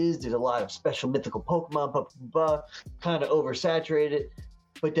bases. There's a lot of special mythical Pokemon. Blah, blah, blah, kind of oversaturated.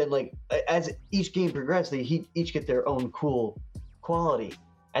 But then, like as each game progressed, they each get their own cool quality,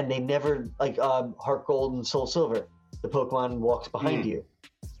 and they never like Heart Gold and Soul Silver. The Pokemon walks behind you.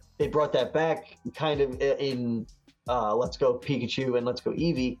 They brought that back kind of in Let's Go Pikachu and Let's Go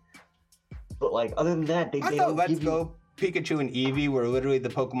Eevee. But like other than that, they I don't thought Let's give you. Go Pikachu and Eevee were literally the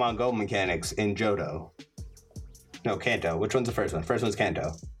Pokemon Go mechanics in Johto. No, Kanto. Which one's the first one? First one's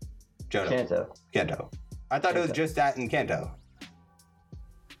Kanto. Johto. Kanto. I thought it was Kanto. just that in Kanto.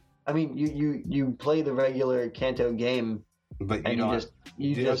 I mean, you play the regular Kanto game, But you and don't.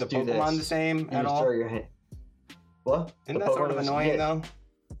 you do you know just the do Pokemon this. the same You at just all? throw your hand. What? Isn't The that sort Pokemon of was- annoying yeah, though?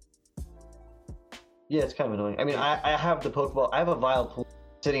 Yeah, it's kind of annoying. I mean, I have the Pokeball. I have a Vileplume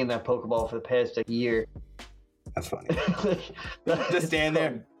sitting in that Pokeball for the past year. That's funny. Like, Just stand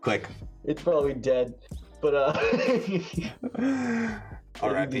there, click. It's probably dead, but I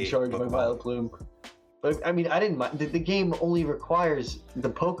R.I.P. need to charge my Pokeball. Vileplume. But I mean, I didn't mind. The game only requires the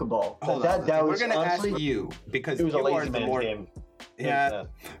Pokeball. Hold that on. that We're was gonna honestly, ask you because it was a you are lazy the man's more game. yeah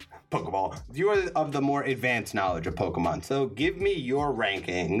Pokeball. You are of the more advanced knowledge of Pokemon. So give me your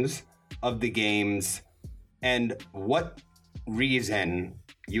rankings of the games and what reason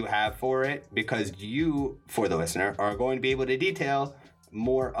you have for it, because you, for the listener, are going to be able to detail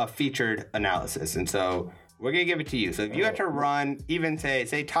more a featured analysis. And so we're gonna give it to you. So if you have to run, even say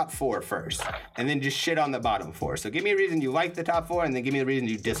top 4 first, and then just shit on the bottom 4. So give me a reason you like the top 4, and then give me the reason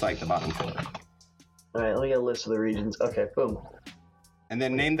you dislike the bottom 4. All right, let me get a list of the regions. Okay, boom. And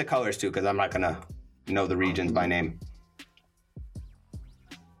then name the colors too, because I'm not gonna know the regions by name.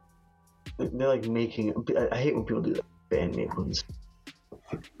 They're like making. I hate when people do that. Band name ones.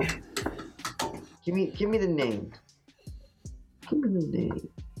 Give me the name. Give me the name.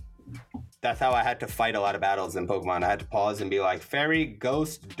 That's how I had to fight a lot of battles in Pokemon. I had to pause and be like, Fairy,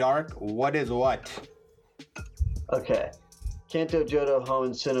 Ghost, Dark, what is what? Okay. Kanto, Johto,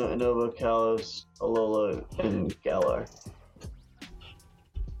 Hoenn, Sinnoh, Unova, Kalos, Alola, and Galar.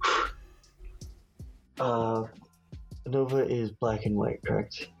 Unova is black and white,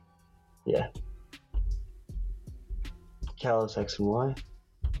 correct? Yeah. Kalos X and Y?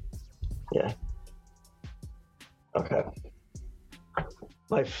 Yeah. Okay.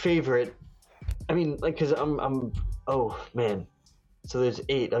 My favorite, I mean, like, cause oh man. So there's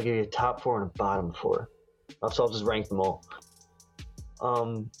 8. I'll give you a top 4 and a bottom 4. So I'll just rank them all.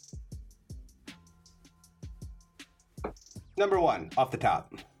 Number 1, off the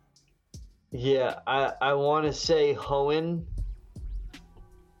top. Yeah, I want to say Hoenn.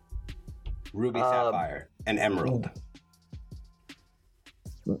 Ruby, Sapphire, and Emerald.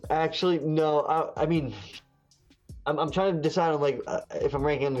 Actually, no. I mean, I'm trying to decide on like if I'm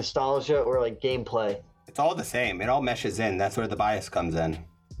ranking nostalgia or like gameplay. It's all the same. It all meshes in. That's where the bias comes in.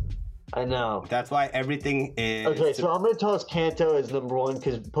 I know. That's why everything is... Okay, so I'm going to toss Kanto as number 1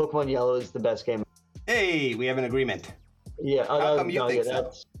 because Pokemon Yellow is the best game. Hey, we have an agreement. Yeah. How come you think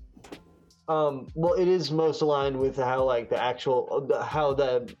so? Well, it is most aligned with how like the actual how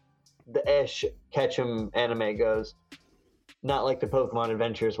the Ash Ketchum anime goes. Not like the Pokemon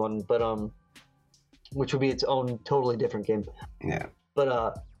Adventures one, but which would be its own totally different game. Yeah.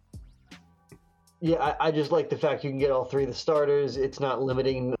 But yeah, I just like the fact you can get all 3 of the starters. It's not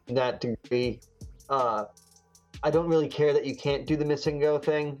limiting that degree. I don't really care that you can't do the miss and go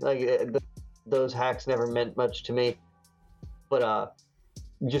thing. Like those hacks never meant much to me. But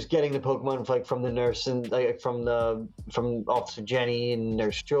just getting the Pokemon like from the nurse and like from Officer Jenny and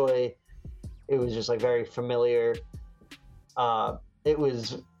Nurse Joy, it was just like very familiar. It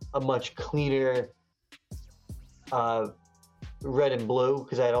was a much cleaner Red and Blue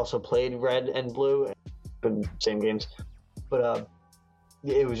because I had also played Red and Blue, but same games. But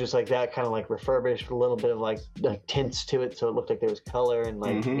it was just like that kind of like refurbished, a little bit of like tints to it, so it looked like there was color and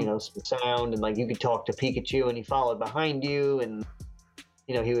like you know some sound, and like you could talk to Pikachu and he followed behind you, and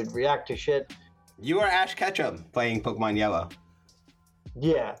you know he would react to shit. You are Ash Ketchum playing Pokemon Yellow.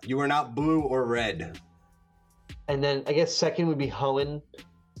 Yeah. You were not Blue or Red. And then I guess second would be Hoenn.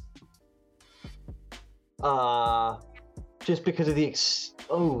 Just because of the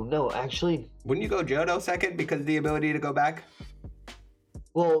oh no, actually. Wouldn't you go Johto second because of the ability to go back?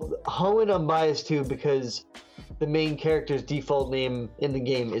 Well, Hoenn I'm biased to because the main character's default name in the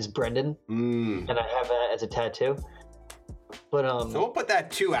game is Brendan, and I have that as a tattoo. But so we'll put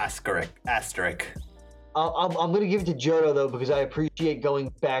that 2 asterisk. I'm gonna give it to Johto though because I appreciate going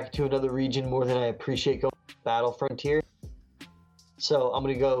back to another region more than I appreciate going to Battle Frontier. So I'm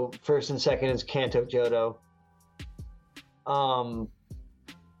gonna go first and second is Kanto Johto.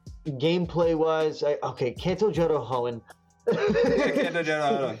 Gameplay wise, okay, Kanto Johto Hoenn. Yeah, Kanto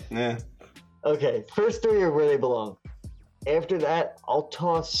Johto. Yeah. Okay, first 3 are where they belong. After that, I'll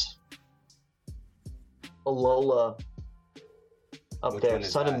toss Alola up Which there. one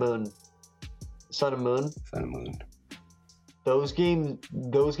is Sun that? and Moon. Sun and Moon. Sun and Moon. Those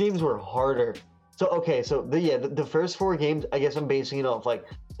games were harder. So okay, so the first 4 games, I guess I'm basing it off like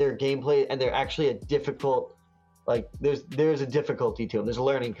their gameplay, and they're actually a difficult. Like there's a difficulty to them. There's a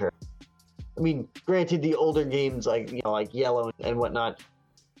learning curve. I mean, granted, the older games like like Yellow and whatnot,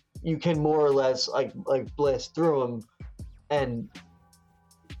 you can more or less like blast through them, and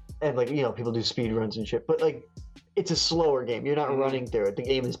like people do speed runs and shit. But like, it's a slower game. You're not running through it. The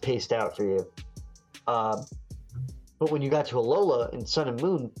game is paced out for you. But when you got to Alola in Sun and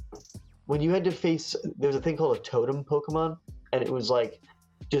Moon, when you had to face, there's a thing called a totem Pokemon, and it was like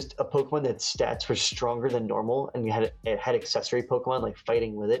just a Pokemon that stats were stronger than normal, and it had accessory Pokemon like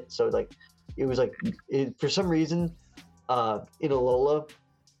fighting with it. So like it was like for some reason in Alola,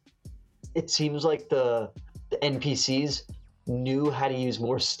 it seems like the NPCs knew how to use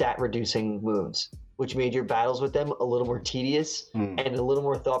more stat reducing moves, which made your battles with them a little more tedious and a little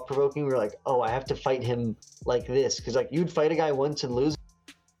more thought provoking. We were like, oh, I have to fight him like this, because like you'd fight a guy once and lose.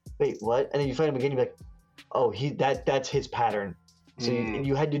 Wait, what? And then you fight him again. You'd be like, oh, that's his pattern. So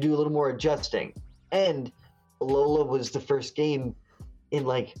you had to do a little more adjusting. And Alola was the first game in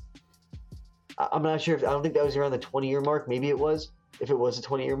like, I'm not sure if, I don't think that was around the 20-year mark. Maybe it was, if it was a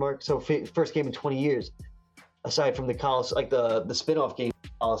 20-year mark. So first game in 20 years, aside from the like the spin-off game,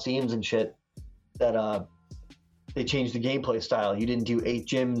 Colosseums and shit. that they changed the gameplay style. You didn't do 8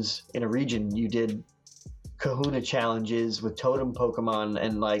 gyms in a region. You did Kahuna challenges with totem Pokemon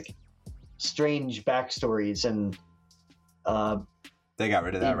and like strange backstories, and they got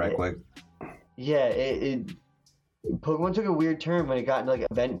rid of that right quick. Yeah, Pokemon took a weird turn when it got into like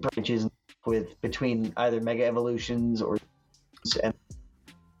event branches between either Mega Evolutions or and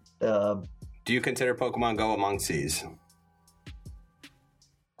Do you consider Pokemon Go among C's?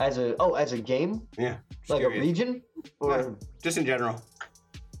 As a game? Yeah. Like curious. a region? Or Yeah, just in general.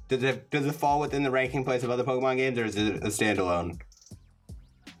 Does it fall within the ranking place of other Pokemon games, or is it a standalone?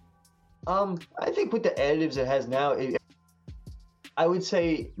 I think with the additives it has now, I would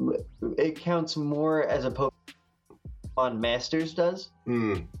say it counts more as a Pokemon Masters does.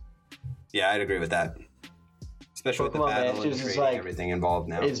 Yeah, I'd agree with that. Especially Pokemon with the battle Masters and is trading like, everything involved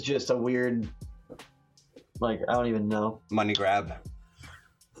now. It's just a weird, like, I don't even know. Money grab.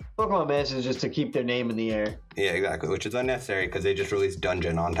 Pokemon Masters is just to keep their name in the air. Yeah, exactly, which is unnecessary because they just released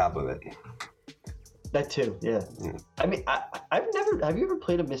Dungeon on top of it. That too, yeah. I mean, I've never. Have you ever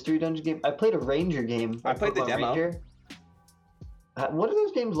played a Mystery Dungeon game? I played a Ranger game. I played the Pokemon demo. Ranger. What are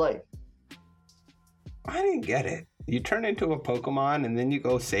those games like? I didn't get it. You turn into a Pokemon and then you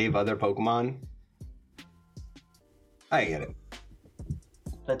go save other Pokemon. I get it.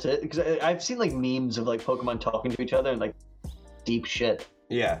 That's it. Because I've seen like memes of like Pokemon talking to each other and like deep shit.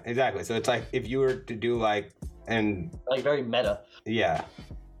 Yeah, exactly. So it's like if you were to do like very meta. Yeah,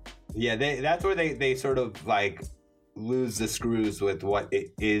 that's where they sort of like lose the screws with what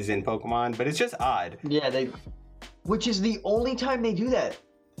it is in Pokemon, but it's just odd. Yeah, which is the only time they do that.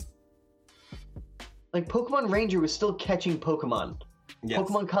 Like Pokemon Ranger was still catching Pokemon. Yes.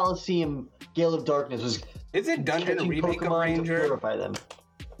 Pokemon Coliseum Gale of Darkness was. Isn't Dungeon a remake Pokemon of Ranger? To purify them.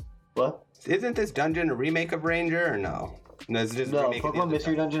 What? Isn't this Dungeon a remake of Ranger or no? No, it's just Pokemon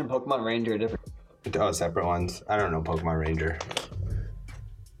Mystery Dungeon and Pokemon Ranger are different. Oh, separate ones. I don't know Pokemon Ranger.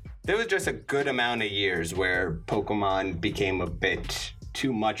 There was just a good amount of years where Pokemon became a bit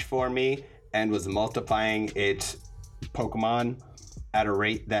too much for me and was multiplying its Pokemon at a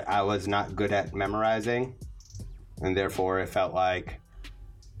rate that I was not good at memorizing. And therefore it felt like,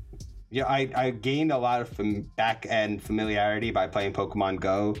 I gained a lot of back-end familiarity by playing Pokemon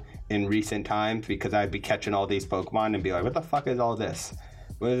Go in recent times because I'd be catching all these Pokemon and be like, what the fuck is all this?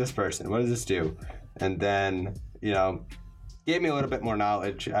 What is this person? What does this do? And then, gave me a little bit more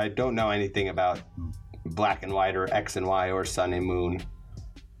knowledge. I don't know anything about Black and White or X and Y or Sun and Moon.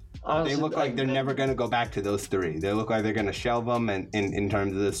 Honestly, they look like they're never going to go back to those three. They look like they're going to shelve them in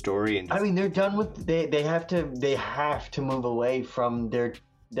terms of the story. And I mean, they're done with. They have to move away from their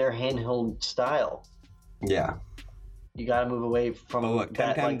handheld style. Yeah. You got to move away from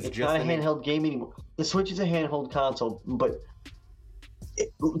that. Like, it's not a handheld game anymore. The Switch is a handheld console, but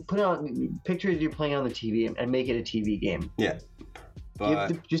put it on. Picture you're playing on the TV and make it a TV game. Yeah.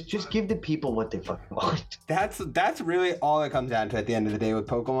 But just give the people what they fucking want. That's really all it comes down to at the end of the day with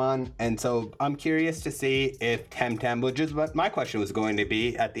Pokemon. And so I'm curious to see if Temtem, which is what my question was going to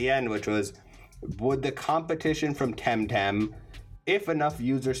be at the end, which was, would the competition from Temtem, if enough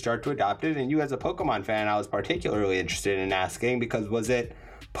users start to adopt it, and you as a Pokemon fan, I was particularly interested in asking, because was it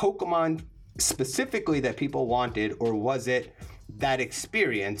Pokemon specifically that people wanted, or was it that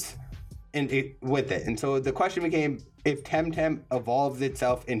experience with it? And so the question became, if Temtem evolves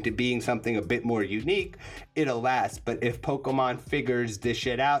itself into being something a bit more unique, it'll last. But if Pokemon figures this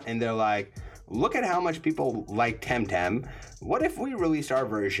shit out and they're like, look at how much people like Temtem, what if we release our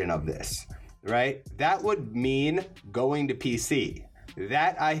version of this, right? That would mean going to PC.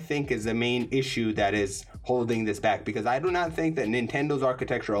 That, I think, is the main issue that is holding this back, because I do not think that Nintendo's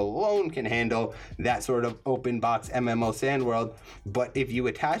architecture alone can handle that sort of open box MMO sandworld. But if you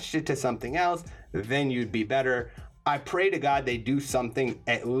attached it to something else, then you'd be better. I pray to God they do something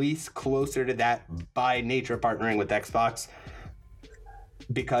at least closer to that by nature partnering with Xbox,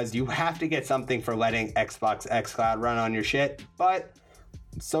 because you have to get something for letting Xbox xCloud run on your shit. But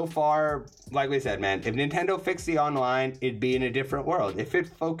so far, like we said, man, if Nintendo fixed the online, it'd be in a different world. If it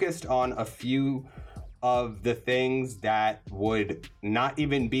focused on a few of the things that would not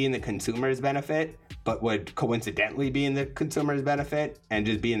even be in the consumer's benefit, but would coincidentally be in the consumer's benefit and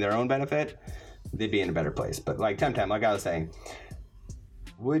just be in their own benefit, they'd be in a better place. But like Temtem, like I was saying,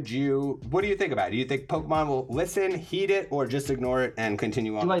 what do you think about it? Do you think Pokemon will listen, heed it, or just ignore it and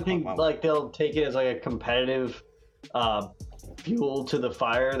continue on? Do I think like they'll take it as like a competitive fuel to the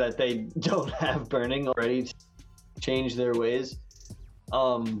fire that they don't have burning already to change their ways?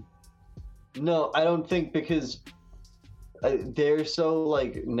 No, I don't think, because they're so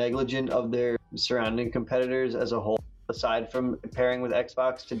like negligent of their surrounding competitors as a whole, aside from pairing with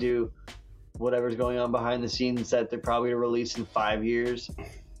Xbox to do whatever's going on behind the scenes that they're probably going to release in 5 years, At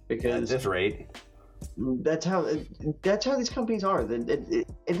because this rate. that's how these companies are. And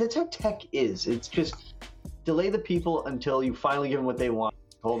that's how tech is. It's just delay the people until you finally give them what they want.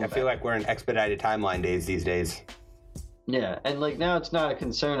 I feel like we're in expedited timeline days these days. Yeah, and like now it's not a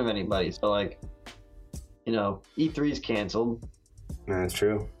concern of anybody. So like, you know, E3's canceled. That's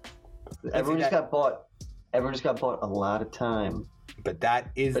true. Everyone just got bought. Everyone just got bought a lot of time. But that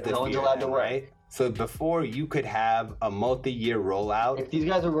is But the no one's fear allowed to then, work. right? So before you could have a multi-year rollout, If these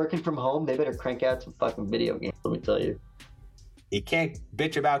guys are working from home, they better crank out some fucking video games. Let me tell you. you can't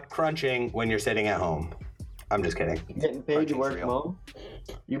bitch about crunching when you're sitting at home. I'm just kidding. Getting paid to Crunching's work real. from home.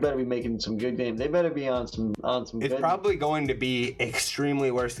 You better be making some good games. They better be on some It's good. probably going to be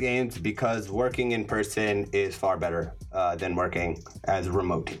extremely worse games because working in person is far better than working as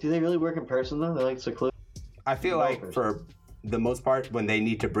remote. Do they really work in person though? They're like secluded. I feel like for the most part, when they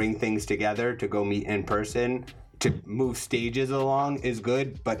need to bring things together to go meet in person, to move stages along is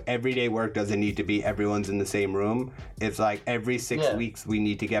good, but everyday work doesn't need to be everyone's in the same room. It's like every 6 Yeah. weeks we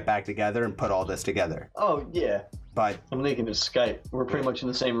need to get back together and put all this together. Oh yeah. But I'm thinking of Skype. We're pretty much in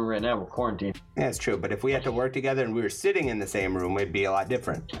the same room right now. We're quarantined. yeah, it's true. But if we had to work together and we were sitting in the same room, it'd be a lot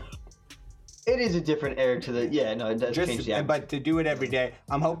different. It is a different air to the. Yeah, no, it does change the. But to do it every day,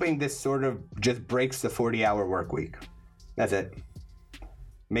 I'm hoping this sort of just breaks the 40-hour work week. That's it.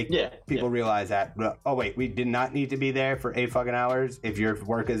 Make people realize that. Oh wait, we did not need to be there for 8 fucking hours if your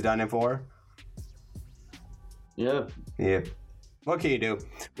work is done in 4. Yeah. Yeah. What can you do?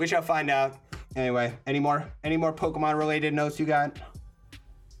 We shall find out. Anyway, any more Pokemon related notes you got?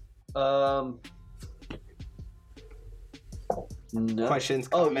 No. Questions,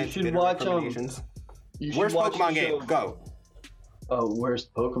 Oh, comments, you should bitter watch recommendations? You should Worst watch Pokemon the game? show- Go. Oh,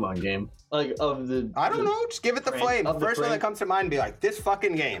 worst Pokemon game. Like of the. I don't know. Just give it the flame. of the First one that frank- comes to mind, be like, this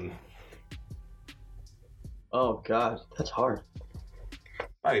fucking game. Oh God, that's hard.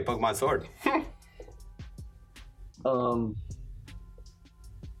 Probably Pokemon Sword.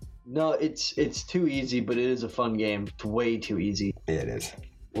 No, it's too easy, but it is a fun game. It's way too easy. Yeah, it is.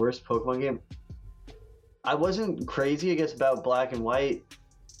 Worst Pokemon game. I wasn't crazy, I guess, about Black and White.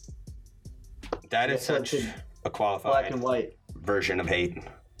 That is Yeah, such it's a qualified Black and White. version of hate.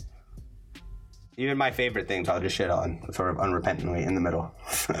 Even my favorite things I'll just shit on, sort of unrepentantly in the middle.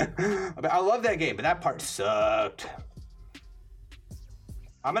 But I love that game, but that part sucked.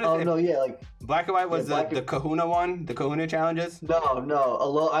 I'm gonna say No, yeah, like Black and White was Black the Kahuna one, the Kahuna challenges.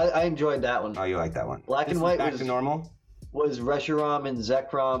 no. I enjoyed that one. Oh, you like that one? Black This and is White back was- to normal. Was Reshiram and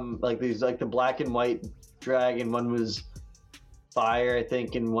Zekrom like these, like the Black and White dragon? One was fire, I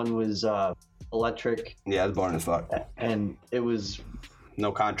think, and one was electric, Yeah, I was boring as fuck. and it was.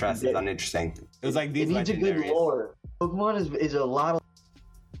 No contrast is It- uninteresting. It was like these It needs a good legendaries. lore. Pokemon is a lot of.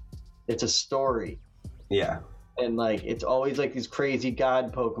 It's a story. Yeah. And like it's always like these crazy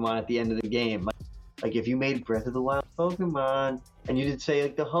god Pokemon at the end of the game. Like if you made Breath of the Wild Pokemon and you did say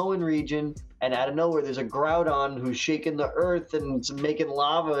like the Hoenn region, and out of nowhere there's a Groudon who's shaking the earth and it's making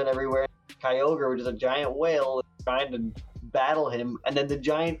lava and everywhere. Kyogre, which is a giant whale, trying to battle him, and then the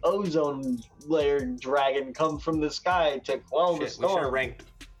giant ozone layer dragon comes from the sky to quell the Shit, we should have storm. ranked.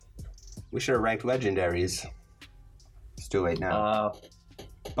 We should have ranked legendaries. It's too late now.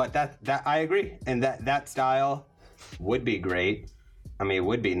 But that I agree, and that style would be great. I mean, it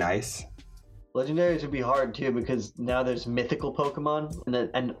would be nice. Legendaries would be hard too because now there's mythical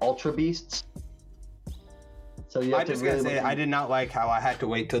Pokemon and Ultra Beasts. So you have I'm to just really gonna say look- I did not like how I had to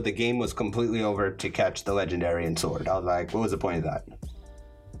wait till the game was completely over to catch the legendary and sword. I was like, what was the point of that?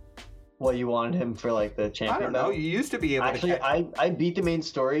 What you wanted him for, like the champion? I don't know. battle? You used to be able Actually, to catch. I beat the main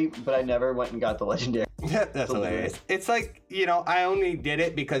story, but I never went and got the legendary. That's hilarious. It's like, I only did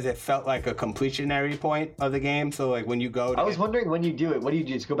it because it felt like a completionary point of the game. So like when you go to I was wondering when you do it, what do you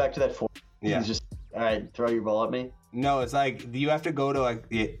do? Just go back to that fort? Yeah. You just all right, throw your ball at me. No, it's like you have to go to like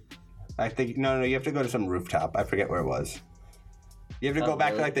I think no, you have to go to some rooftop. I forget where it was. You have to go back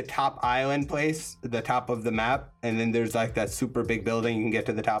to really? like the top island place, the top of the map, and then there's like that super big building you can get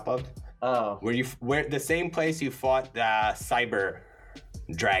to the top of. Oh, Where the same place you fought the cyber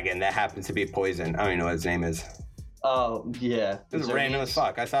dragon that happens to be poison. I don't even know what his name is. oh yeah. It was Xerneas. random as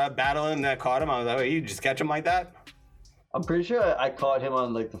fuck. I saw a battle and I caught him. I was like, wait, you just catch him like that? I'm pretty sure I caught him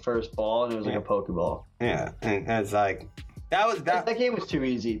on like the first ball, and it was like a Pokeball. Yeah, and it's like that was That that. game was too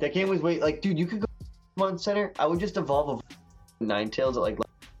easy. That game was like, dude, you could go to Pokemon Center. I would just evolve a Ninetales at like level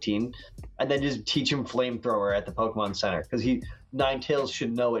 15, and then just teach him Flamethrower at the Pokemon Center because Ninetales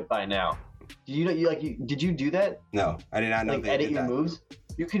should know it by now. Did you know? Did you do that? No, I did not know Like they edit did your that. moves.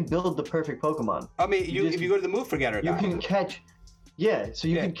 You can build the perfect Pokemon. I mean, You just- if you go to the move forgetter You guy. can catch. Yeah, so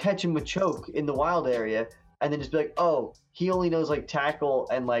you can catch him with choke in the wild area, and then just be like, oh, he only knows like tackle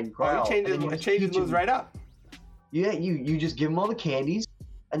and like growl. He changes moves right up. Yeah, you just give him all the candies,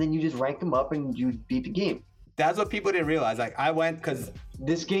 and then you just rank them up, and you beat the game. That's what people didn't realize. Like, I went because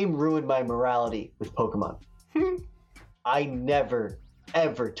this game ruined my morality with Pokemon. I never,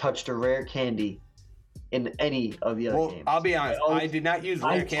 ever touched a rare candy in any of the other games. I'll be honest. I did not use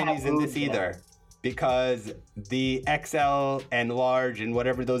rare candies in this either. Because the XL and large and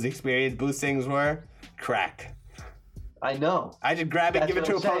whatever those experience boost things were, crack. I know. I just grab it, give it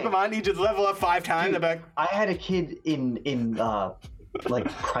to a Pokemon, you just level up 5 times. Dude, I had a kid in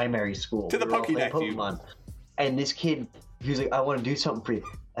like primary school. To the Pokédex, Pokemon. And this kid, he was like, I want to do something for you.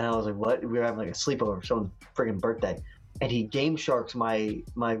 And I was like, what? We were having like a sleepover for someone's friggin' birthday. And he Game Sharks my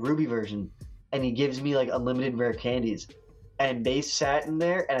Ruby version, and he gives me like unlimited rare candies. And they sat in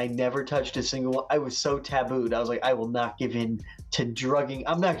there, and I never touched a single one. I was so tabooed. I was like, I will not give in to drugging.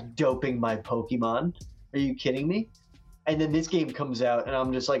 I'm not doping my Pokemon. Are you kidding me? And then this game comes out, and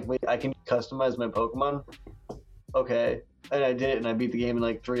I'm just like, wait, I can customize my Pokemon? Okay. And I did it, and I beat the game in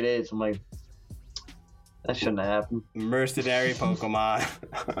like 3 days. I'm like, that shouldn't have happened. Mercenary Pokemon.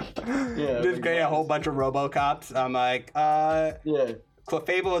 Yeah. Just create a whole bunch of Robocops. I'm like, yeah.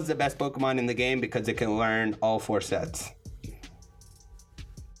 Clefable is the best Pokemon in the game because it can learn all 4 sets.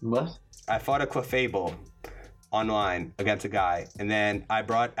 What? I fought a Clefable online against a guy, and then I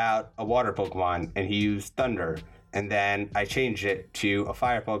brought out a water Pokemon, and he used Thunder. And then I changed it to a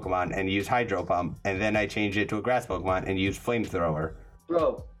fire Pokemon and used Hydro Pump. And then I changed it to a grass Pokemon and used Flamethrower.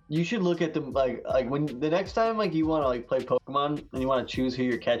 Bro, you should look at them like when the next time like you want to like play Pokemon and you want to choose who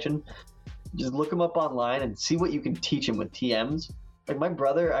you're catching, just look them up online and see what you can teach them with TMs. Like my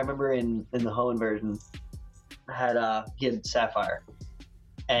brother, I remember in the Hoenn version, he had Sapphire.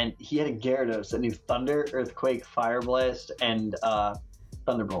 And he had a Gyarados that knew Thunder, Earthquake, Fire Blast, and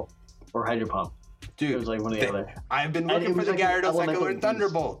Thunderbolt or Hydro Pump. Dude, it was like one of the other. I've been looking for the Gyarados I could learn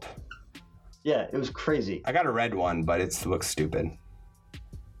Thunderbolt. Yeah, it was crazy. I got a red one, but it looks stupid.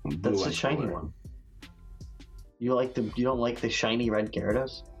 That's the shiny one. You don't like the shiny red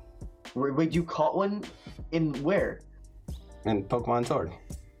Gyarados? Wait, you caught one in where? In Pokemon Sword.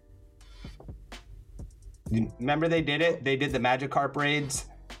 Remember they did it? They did the Magikarp raids,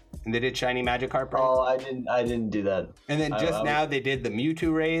 and they did shiny Magikarp raids. Oh, I didn't do that. And then now they did the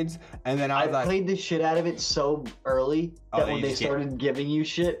Mewtwo raids, and then I played the shit out of it so early that when they started giving you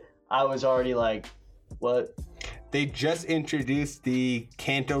shit, I was already like, what? They just introduced the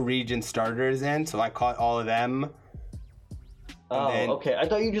Kanto region starters in, so I caught all of them. Okay. I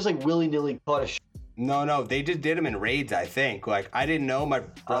thought you just like willy-nilly caught a shit. No, they just did them in raids, I think. Like, I didn't know my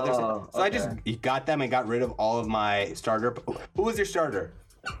brothers. I just got them and got rid of all of my starter. Who was your starter?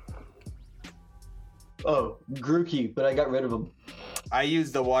 Oh, Grookey, but I got rid of him. I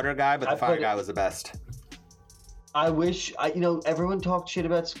used the water guy, but the fire guy was the best. I wish, everyone talked shit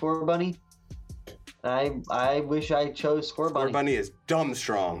about Score Bunny. I wish I chose Score Bunny. Score Bunny is dumb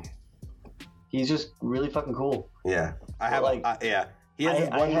strong. He's just really fucking cool. Yeah. He has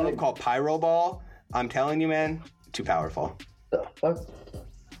one move called Pyro Ball. I'm telling you, man, too powerful. The fuck?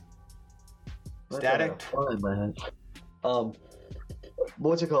 Static?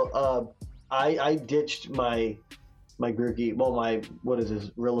 What's it called? I ditched my Grookey. Well, what is this?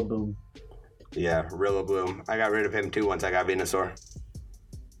 Rillaboom. Yeah, Rillaboom. I got rid of him too once I got Venusaur.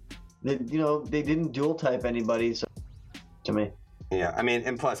 They didn't dual type anybody, so to me. Yeah, I mean,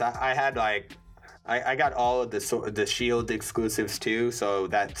 and plus I had I got all of the Shield exclusives too, so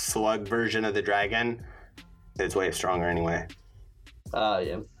that Slug version of the Dragon is way stronger anyway.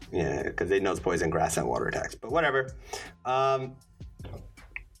 Yeah. Yeah, because it knows poison, grass, and water attacks. But whatever.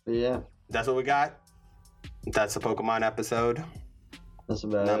 Yeah. That's what we got. That's the Pokemon episode. That's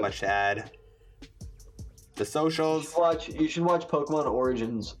about it. Not much to add. The socials. You should watch Pokemon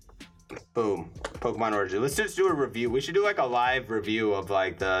Origins. Boom. Pokemon Origins. Let's just do a review. We should do like a live review of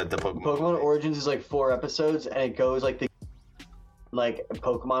like the Pokemon. Pokemon Origins is like 4 episodes, and it goes like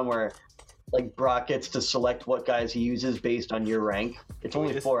Pokemon where like Brock gets to select what guys he uses based on your rank. It's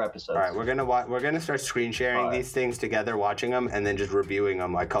only 4 episodes. All right, we're gonna start screen sharing these things together, watching them, and then just reviewing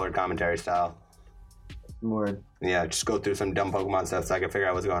them like colored commentary style. Word. Yeah, just go through some dumb Pokemon stuff so I can figure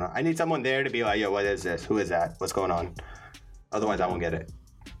out what's going on. I need someone there to be like, yo, what is this? Who is that? What's going on? Otherwise, I won't get it.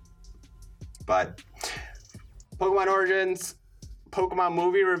 But Pokemon Origins, Pokemon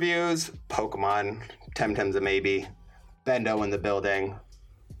movie reviews, Pokemon, Temtem's a maybe, Bendo in the building,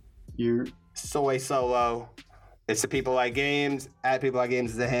 Soy Solo, it's the People Like Games, at People Like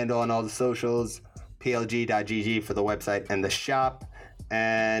Games is the handle on all the socials, plg.gg for the website and the shop,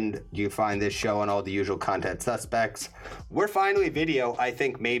 and you find this show on all the usual content suspects. We're finally video, I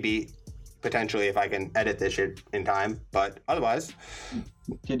think, maybe, potentially, if I can edit this shit in time, but otherwise.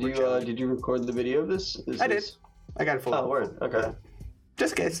 Did you record the video of this? I did. I got it full. Oh, word. Okay.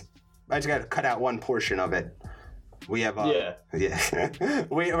 Just in case. I just got to cut out one portion of it. We have yeah.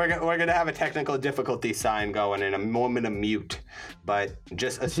 we're gonna have a technical difficulty sign going in a moment of mute, but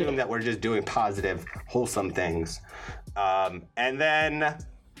just assume that we're just doing positive, wholesome things. And then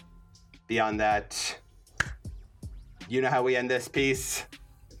beyond that, you know how we end this piece.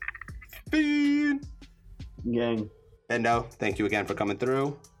 Speed. Gang. Bendo, thank you again for coming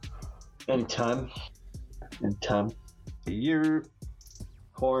through. Anytime. You're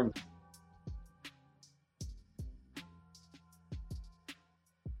Horn.